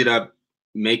ended up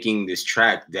making this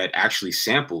track that actually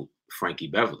sampled Frankie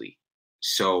Beverly.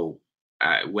 So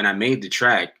when I made the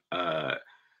track,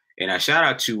 and I shout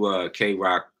out to K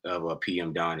Rock of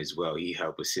PM Don as well. He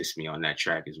helped assist me on that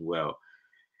track as well.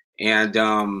 And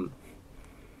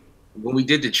when we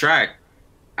did the track,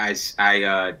 I s-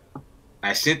 I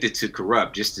sent it to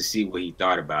Corrupt just to see what he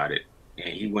thought about it, and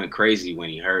he went crazy when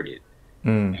he heard it.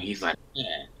 Mm. And he's like,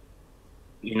 "Man,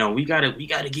 we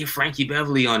gotta get Frankie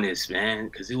Beverly on this, man,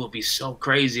 because it would be so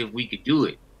crazy if we could do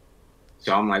it."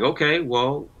 So I'm like, okay,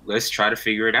 well, let's try to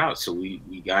figure it out. So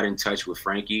we got in touch with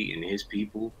Frankie and his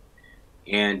people,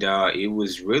 and it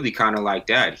was really kind of like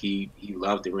that. He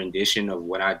loved the rendition of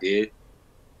what I did,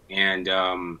 and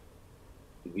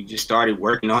we just started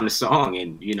working on the song,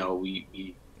 and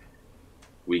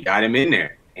we got him in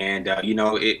there, and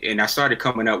and I started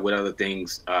coming up with other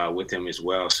things with him as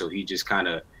well. So he just kind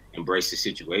of embraced the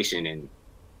situation, and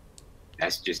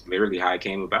that's just literally how it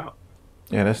came about.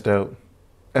 Yeah, that's dope.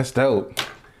 That's dope.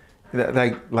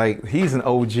 Like he's an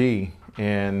OG,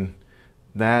 and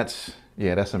that's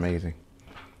yeah, that's amazing.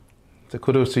 So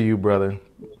kudos to you, brother.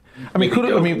 I mean, Really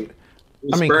kudos. I dope. mean, It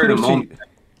was spur of the kudos to moment. you.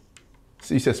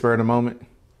 So you said spur of the moment.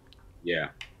 Yeah.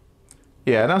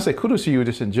 Yeah, and I'll say kudos to you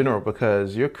just in general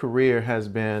because your career has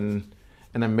been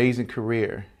an amazing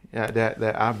career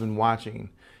that I've been watching,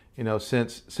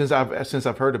 since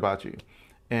I've heard about you,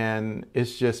 and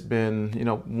it's just been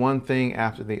one thing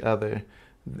after the other,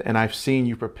 and I've seen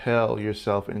you propel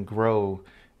yourself and grow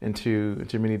into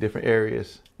many different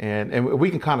areas, and we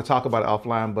can kind of talk about it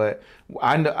offline, but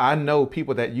I know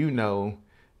people that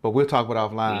but we'll talk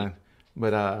about it Mhm. offline,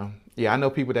 but yeah, I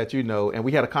know people that and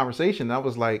we had a conversation. And I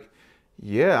was like,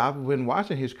 yeah, I've been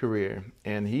watching his career,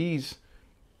 and he's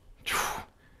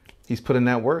put in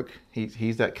that work.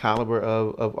 He's that caliber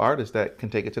of artist that can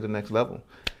take it to the next level.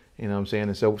 You know what I'm saying?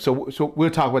 And so we'll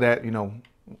talk about that.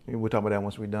 We'll talk about that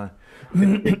once we're done.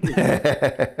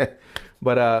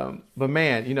 But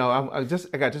man, I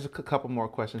got just a couple more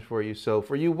questions for you. So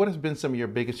for you, what has been some of your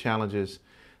biggest challenges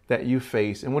that you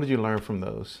face, and what did you learn from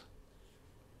those?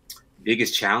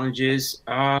 Biggest challenges.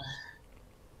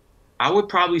 I would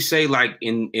probably say like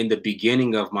in the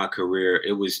beginning of my career,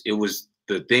 it was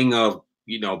the thing of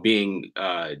being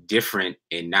different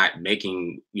and not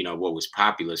making what was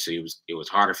popular. So it was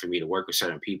harder for me to work with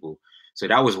certain people. So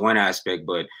that was one aspect.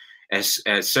 But at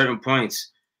certain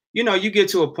points, you get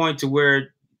to a point to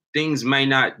where things may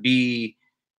not be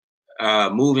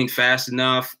moving fast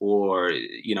enough, or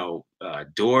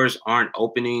doors aren't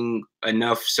opening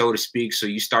enough, so to speak. So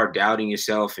you start doubting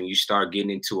yourself and you start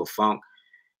getting into a funk.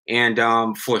 And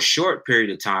for a short period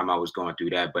of time, I was going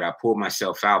through that, but I pulled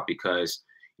myself out because,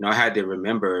 I had to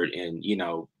remember and,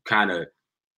 kind of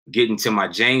get into my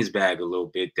James bag a little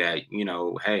bit that,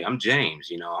 hey, I'm James,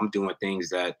 I'm doing things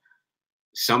that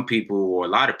some people or a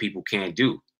lot of people can't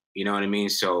do. You know what I mean?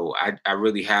 So I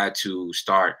really had to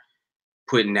start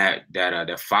putting that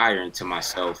fire into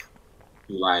myself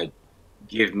to like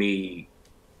give me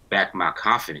back my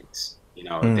confidence, that,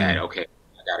 Mm, okay,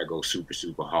 I got to go super,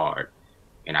 super hard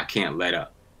and I can't let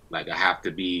up. Like I have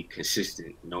to be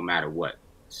consistent no matter what.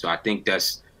 So I think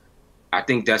that's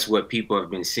what people have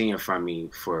been seeing from me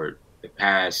for the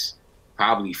past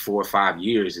probably 4 or 5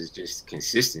 years is just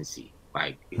consistency.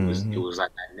 Like it hmm was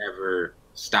like I never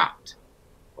stopped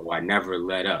or I never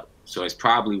let up. So it's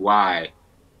probably why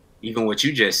even what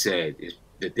you just said is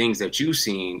the things that you've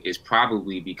seen is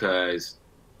probably because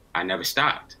I never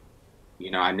stopped.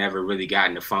 I never really got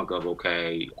in the funk of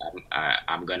okay,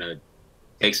 I'm gonna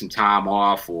take some time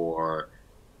off or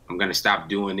I'm gonna stop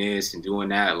doing this and doing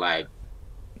that. Like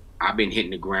I've been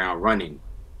hitting the ground running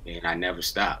and I never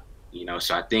stopped.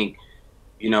 So I think,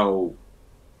 you know,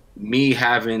 me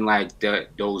having like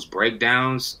those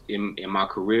breakdowns in my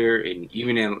career and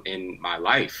even in my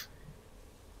life,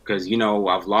 because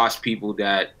I've lost people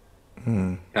that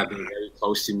mm, have been very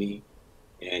close to me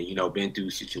and been through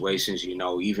situations,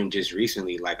 even just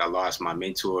recently, like I lost my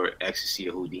mentor, Ecstasy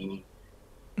of Houdini,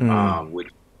 mm, which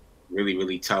really,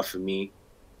 really tough for me.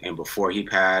 And before he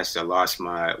passed, I lost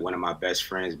my one of my best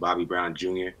friends, Bobby Brown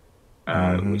Jr.,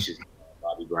 hmm which is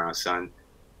Bobby Brown's son.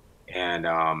 And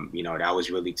that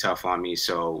was really tough on me.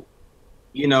 So,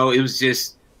 it was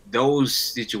just those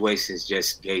situations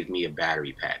just gave me a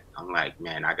battery pack. I'm like,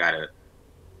 man, I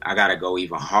gotta go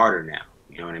even harder now.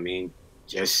 You know what I mean?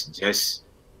 Just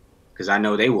because I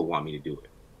know they will want me to do it.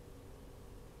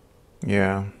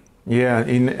 Yeah. Yeah,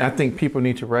 and I think people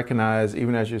need to recognize,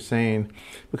 even as you're saying,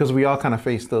 because we all kind of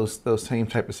face those same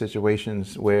type of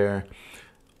situations where,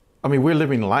 I mean, we're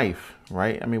living life,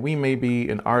 right? I mean, we may be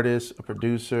an artist, a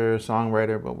producer,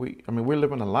 songwriter, but we're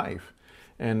living a life,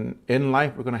 and in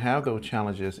life we're going to have those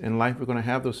challenges. In life we're going to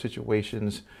have those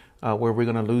situations where we're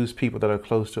going to lose people that are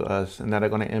close to us and that are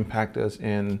going to impact us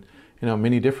in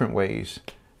many different ways,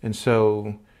 and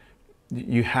so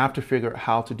you have to figure out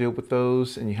how to deal with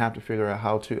those, and you have to figure out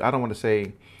how to, I don't want to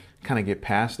say kind of get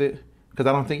past it, because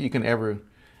I don't think you can ever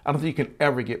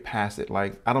get past it.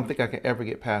 Like, I don't think I can ever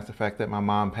get past the fact that my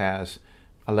mom passed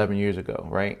 11 years ago,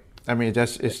 right? I mean,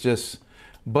 it's just,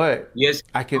 but Yes,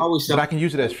 always but I something. can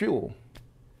use it as fuel.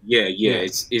 Yeah, yeah. Yeah.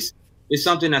 It's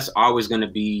something that's always going to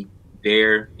be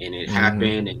there, and it hmm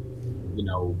happened, and you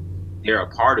know they're a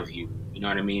part of you. You know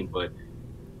what I mean? But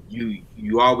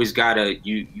you always gotta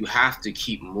you have to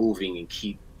keep moving and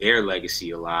keep their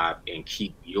legacy alive and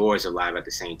keep yours alive at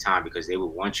the same time because they would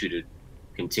want you to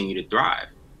continue to thrive,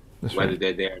 That's whether right.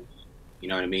 they're there. You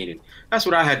know what I mean? And that's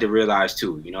what I had to realize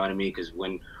too. You know what I mean? Because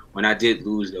when I did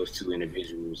lose those two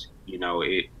individuals,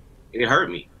 it hurt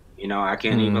me. I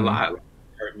can't even Mm, lie. Like,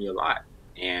 it hurt me a lot,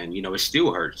 and it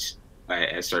still hurts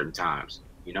at certain times.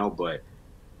 But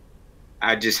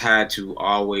I just had to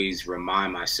always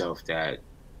remind myself that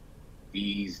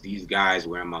these guys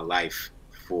were in my life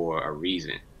for a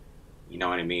reason. You know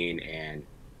what I mean? And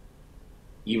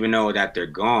even though that they're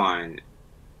gone,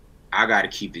 I got to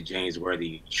keep the James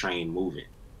Worthy train moving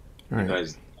Right.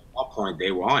 because at one point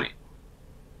they were on it.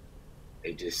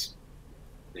 They just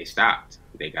they stopped.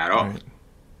 They got off. Right.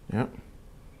 Yep.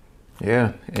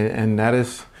 Yeah. And that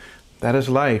is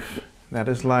life. That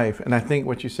is life. And I think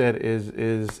what you said is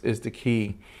the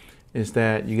key, is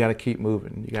that you got to keep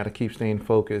moving. You got to keep staying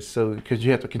focused. So because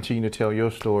you have to continue to tell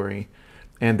your story,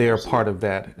 and they are part Absolutely. of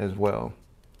that as well.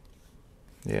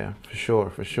 Yeah, for sure,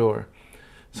 for sure.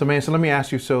 So man, so let me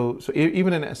ask you.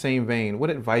 Even in that same vein, what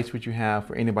advice would you have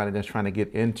for anybody that's trying to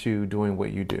get into doing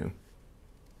what you do?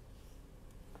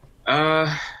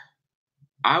 Uh,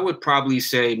 I would probably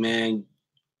say, man,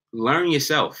 learn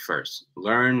yourself first.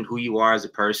 Learn who you are as a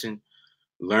person.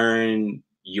 Learn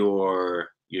your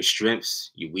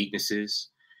strengths, your weaknesses,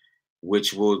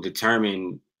 which will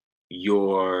determine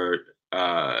your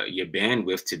your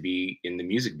bandwidth to be in the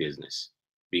music business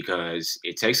because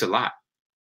it takes a lot.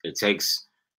 It takes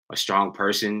a strong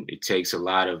person. It takes a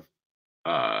lot of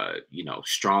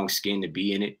strong skin to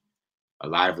be in it. A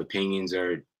lot of opinions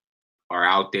are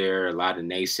out there, a lot of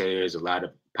naysayers, a lot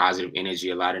of positive energy,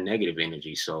 a lot of negative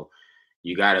energy. So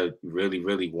you gotta really,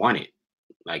 really want it.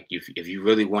 Like if you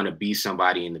really want to be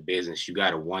somebody in the business, you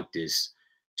gotta want this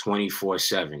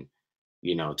 24/7,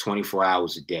 24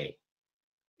 hours a day.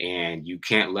 And you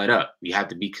can't let up. You have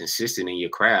to be consistent in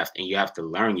your craft and you have to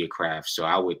learn your craft. So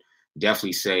I would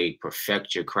definitely say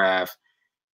perfect your craft.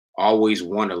 Always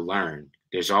want to learn.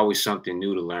 There's always something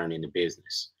new to learn in the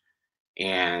business.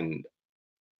 And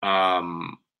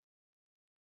um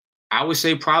I would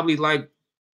say probably like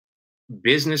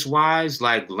business wise,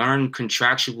 like learn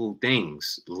contractual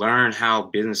things, learn how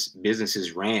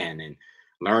businesses ran, and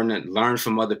learn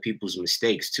from other people's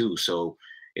mistakes too. So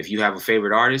if you have a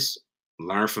favorite artist,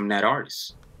 learn from that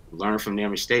artist, learn from their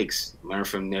mistakes, learn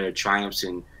from their triumphs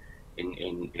and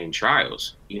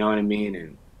trials. You know what I mean?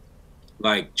 And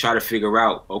like try to figure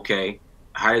out, okay,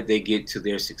 how did they get to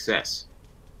their success?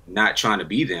 Not trying to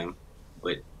be them,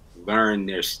 but learn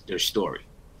their story.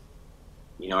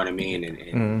 You know what I mean? And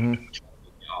Hmm.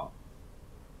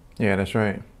 Yeah, that's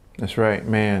right. That's right,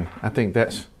 man. I think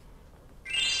that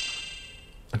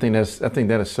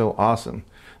is so awesome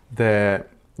that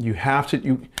you have to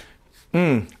you.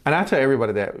 And I tell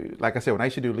everybody that, like I said, when I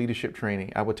used to do leadership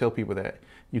training, I would tell people that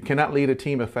you cannot lead a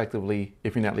team effectively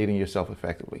if you're not leading yourself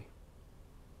effectively.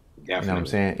 You know what I'm definitely.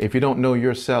 saying? If you don't know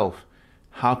yourself,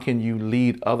 how can you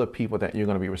lead other people that you're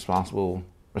going to be responsible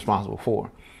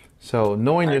for? So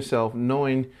knowing Right. yourself,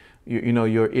 knowing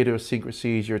your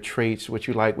idiosyncrasies, your traits, what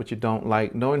you like, what you don't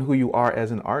like, knowing who you are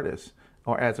as an artist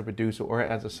or as a producer or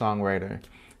as a songwriter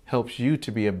helps you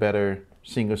to be a better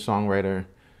singer, songwriter,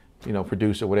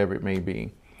 producer, whatever it may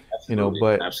be. Absolutely.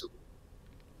 But Absolutely.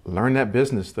 learn that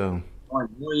business though.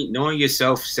 Knowing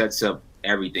yourself sets up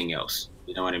everything else.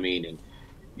 You know what I mean? And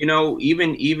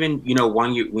even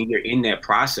when you're in that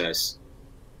process,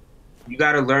 you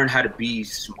got to learn how to be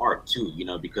smart too.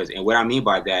 Because and what I mean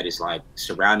by that is like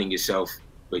surrounding yourself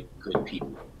with good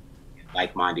people,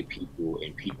 like-minded people,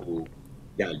 and people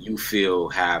that you feel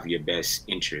have your best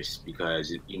interests.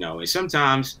 Because and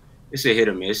sometimes it's a hit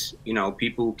or miss.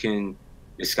 People can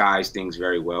disguise things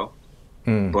very well.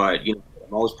 Mm, But for the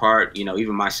most part,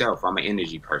 even myself, I'm an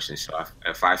energy person. So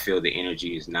if I feel the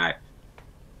energy is not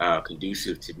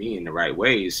conducive to me in the right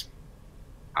ways,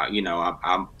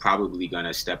 I'm probably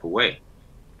gonna step away.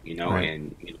 right.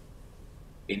 And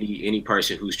any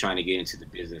person who's trying to get into the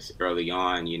business early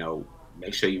on,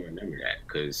 make sure you remember that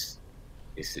because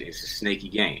it's a snaky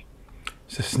game.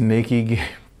 It's a snaky game,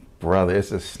 brother.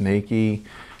 It's a snaky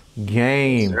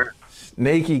Yes, game. sir.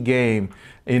 Snaky game.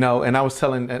 And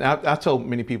I told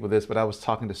many people this, but I was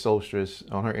talking to Solstress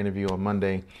on her interview on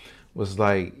Monday, was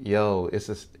like, yo,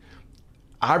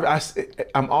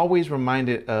 I'm always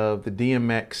reminded of the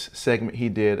DMX segment he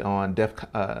did on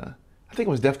I think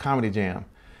it was Def Comedy Jam.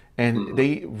 And Hmm.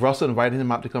 Russell invited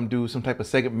him out to come do some type of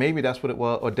segment. Maybe that's what it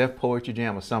was, or Def Poetry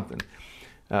Jam or something.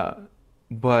 Uh,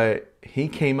 but he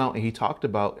came out and he talked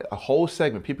about a whole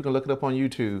segment. People can look it up on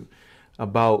YouTube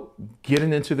about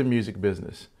getting into the music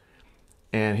business.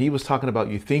 And he was talking about,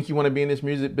 you think you want to be in this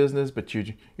music business, but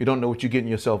you don't know what you're getting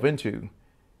yourself into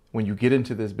when you get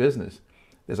into this business.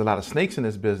 There's a lot of snakes in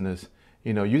this business.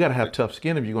 You got to have tough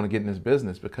skin if you're going to get in this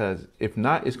business, because if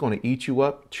not, it's going to eat you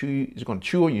up, it's going to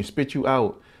chew on you, spit you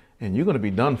out, and you're going to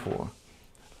be done for.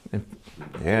 And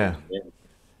yeah, Yeah,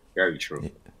 very true.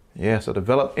 yeah. So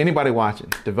anybody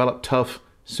watching, develop tough,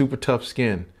 super tough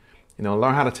skin.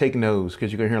 Learn how to take no's,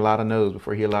 because you're going to hear a lot of no's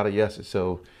before you hear a lot of yeses.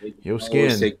 So your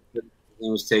Always skin, take good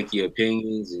influence, take your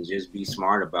opinions, and just be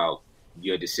smart about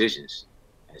your decisions.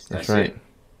 That's That's right. it.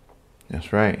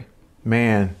 That's right.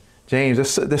 Man,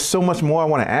 James, there's so much more I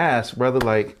want to ask, brother.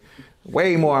 Like,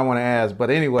 way more I want to ask. But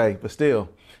anyway, but still,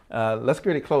 let's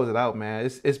really close it out, man.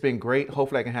 It's been great.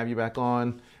 Hopefully, I can have you back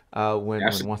on when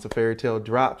Absolutely. once the fairy tale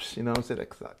drops. You know what I'm saying?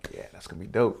 Yeah, that's gonna be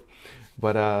dope.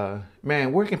 But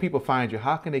man, where can people find you?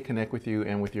 How can they connect with you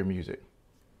and with your music?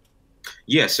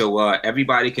 Yeah, so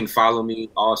everybody can follow me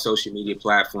all social media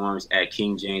platforms at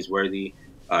King James Worthy.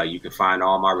 You can find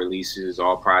all my releases,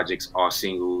 all projects, all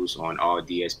singles on all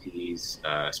DSPs,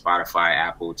 Spotify,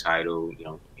 Apple, Tidal,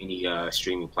 any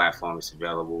streaming platform is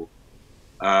available.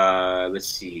 Let's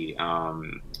see. You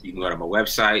can go to my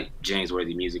website,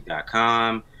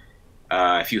 jamesworthymusic.com.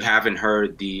 If you haven't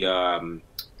heard the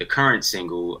current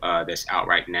single that's out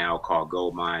right now called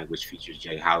Gold Mine, which features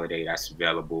Jay Holiday, that's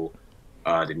available.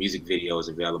 The music video is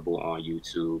available on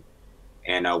YouTube.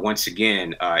 And once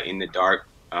again, In the Dark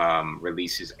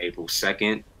releases April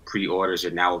 2nd. Pre-orders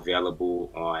are now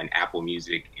available on Apple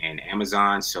Music and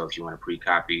Amazon. So if you want a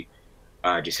pre-copy,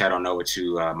 just head on over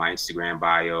to my Instagram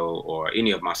bio or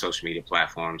any of my social media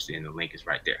platforms, and the link is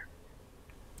right there.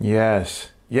 Yes.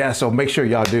 Yeah. So make sure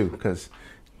y'all do, because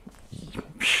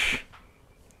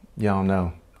y'all don't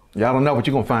know. Y'all don't know, but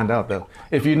you're gonna find out though.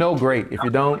 If you know, great. If you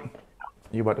don't,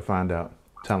 you're about to find out.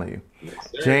 I'm telling you.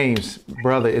 Yes, sir. James,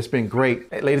 brother, it's been great.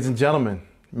 Hey, ladies and gentlemen,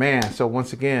 man, so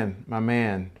once again, my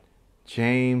man,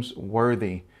 James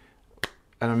Worthy,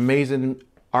 an amazing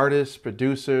artist,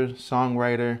 producer,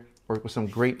 songwriter, worked with some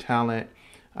great talent.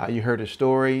 You heard his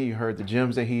story, you heard the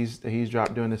gems that he's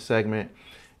dropped during this segment.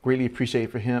 Greatly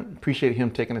appreciate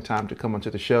him taking the time to come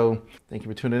onto the show. Thank you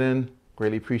for tuning in.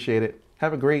 Greatly appreciate it.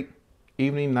 Have a great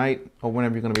evening, night, or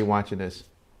whenever you're going to be watching this.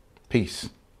 Peace.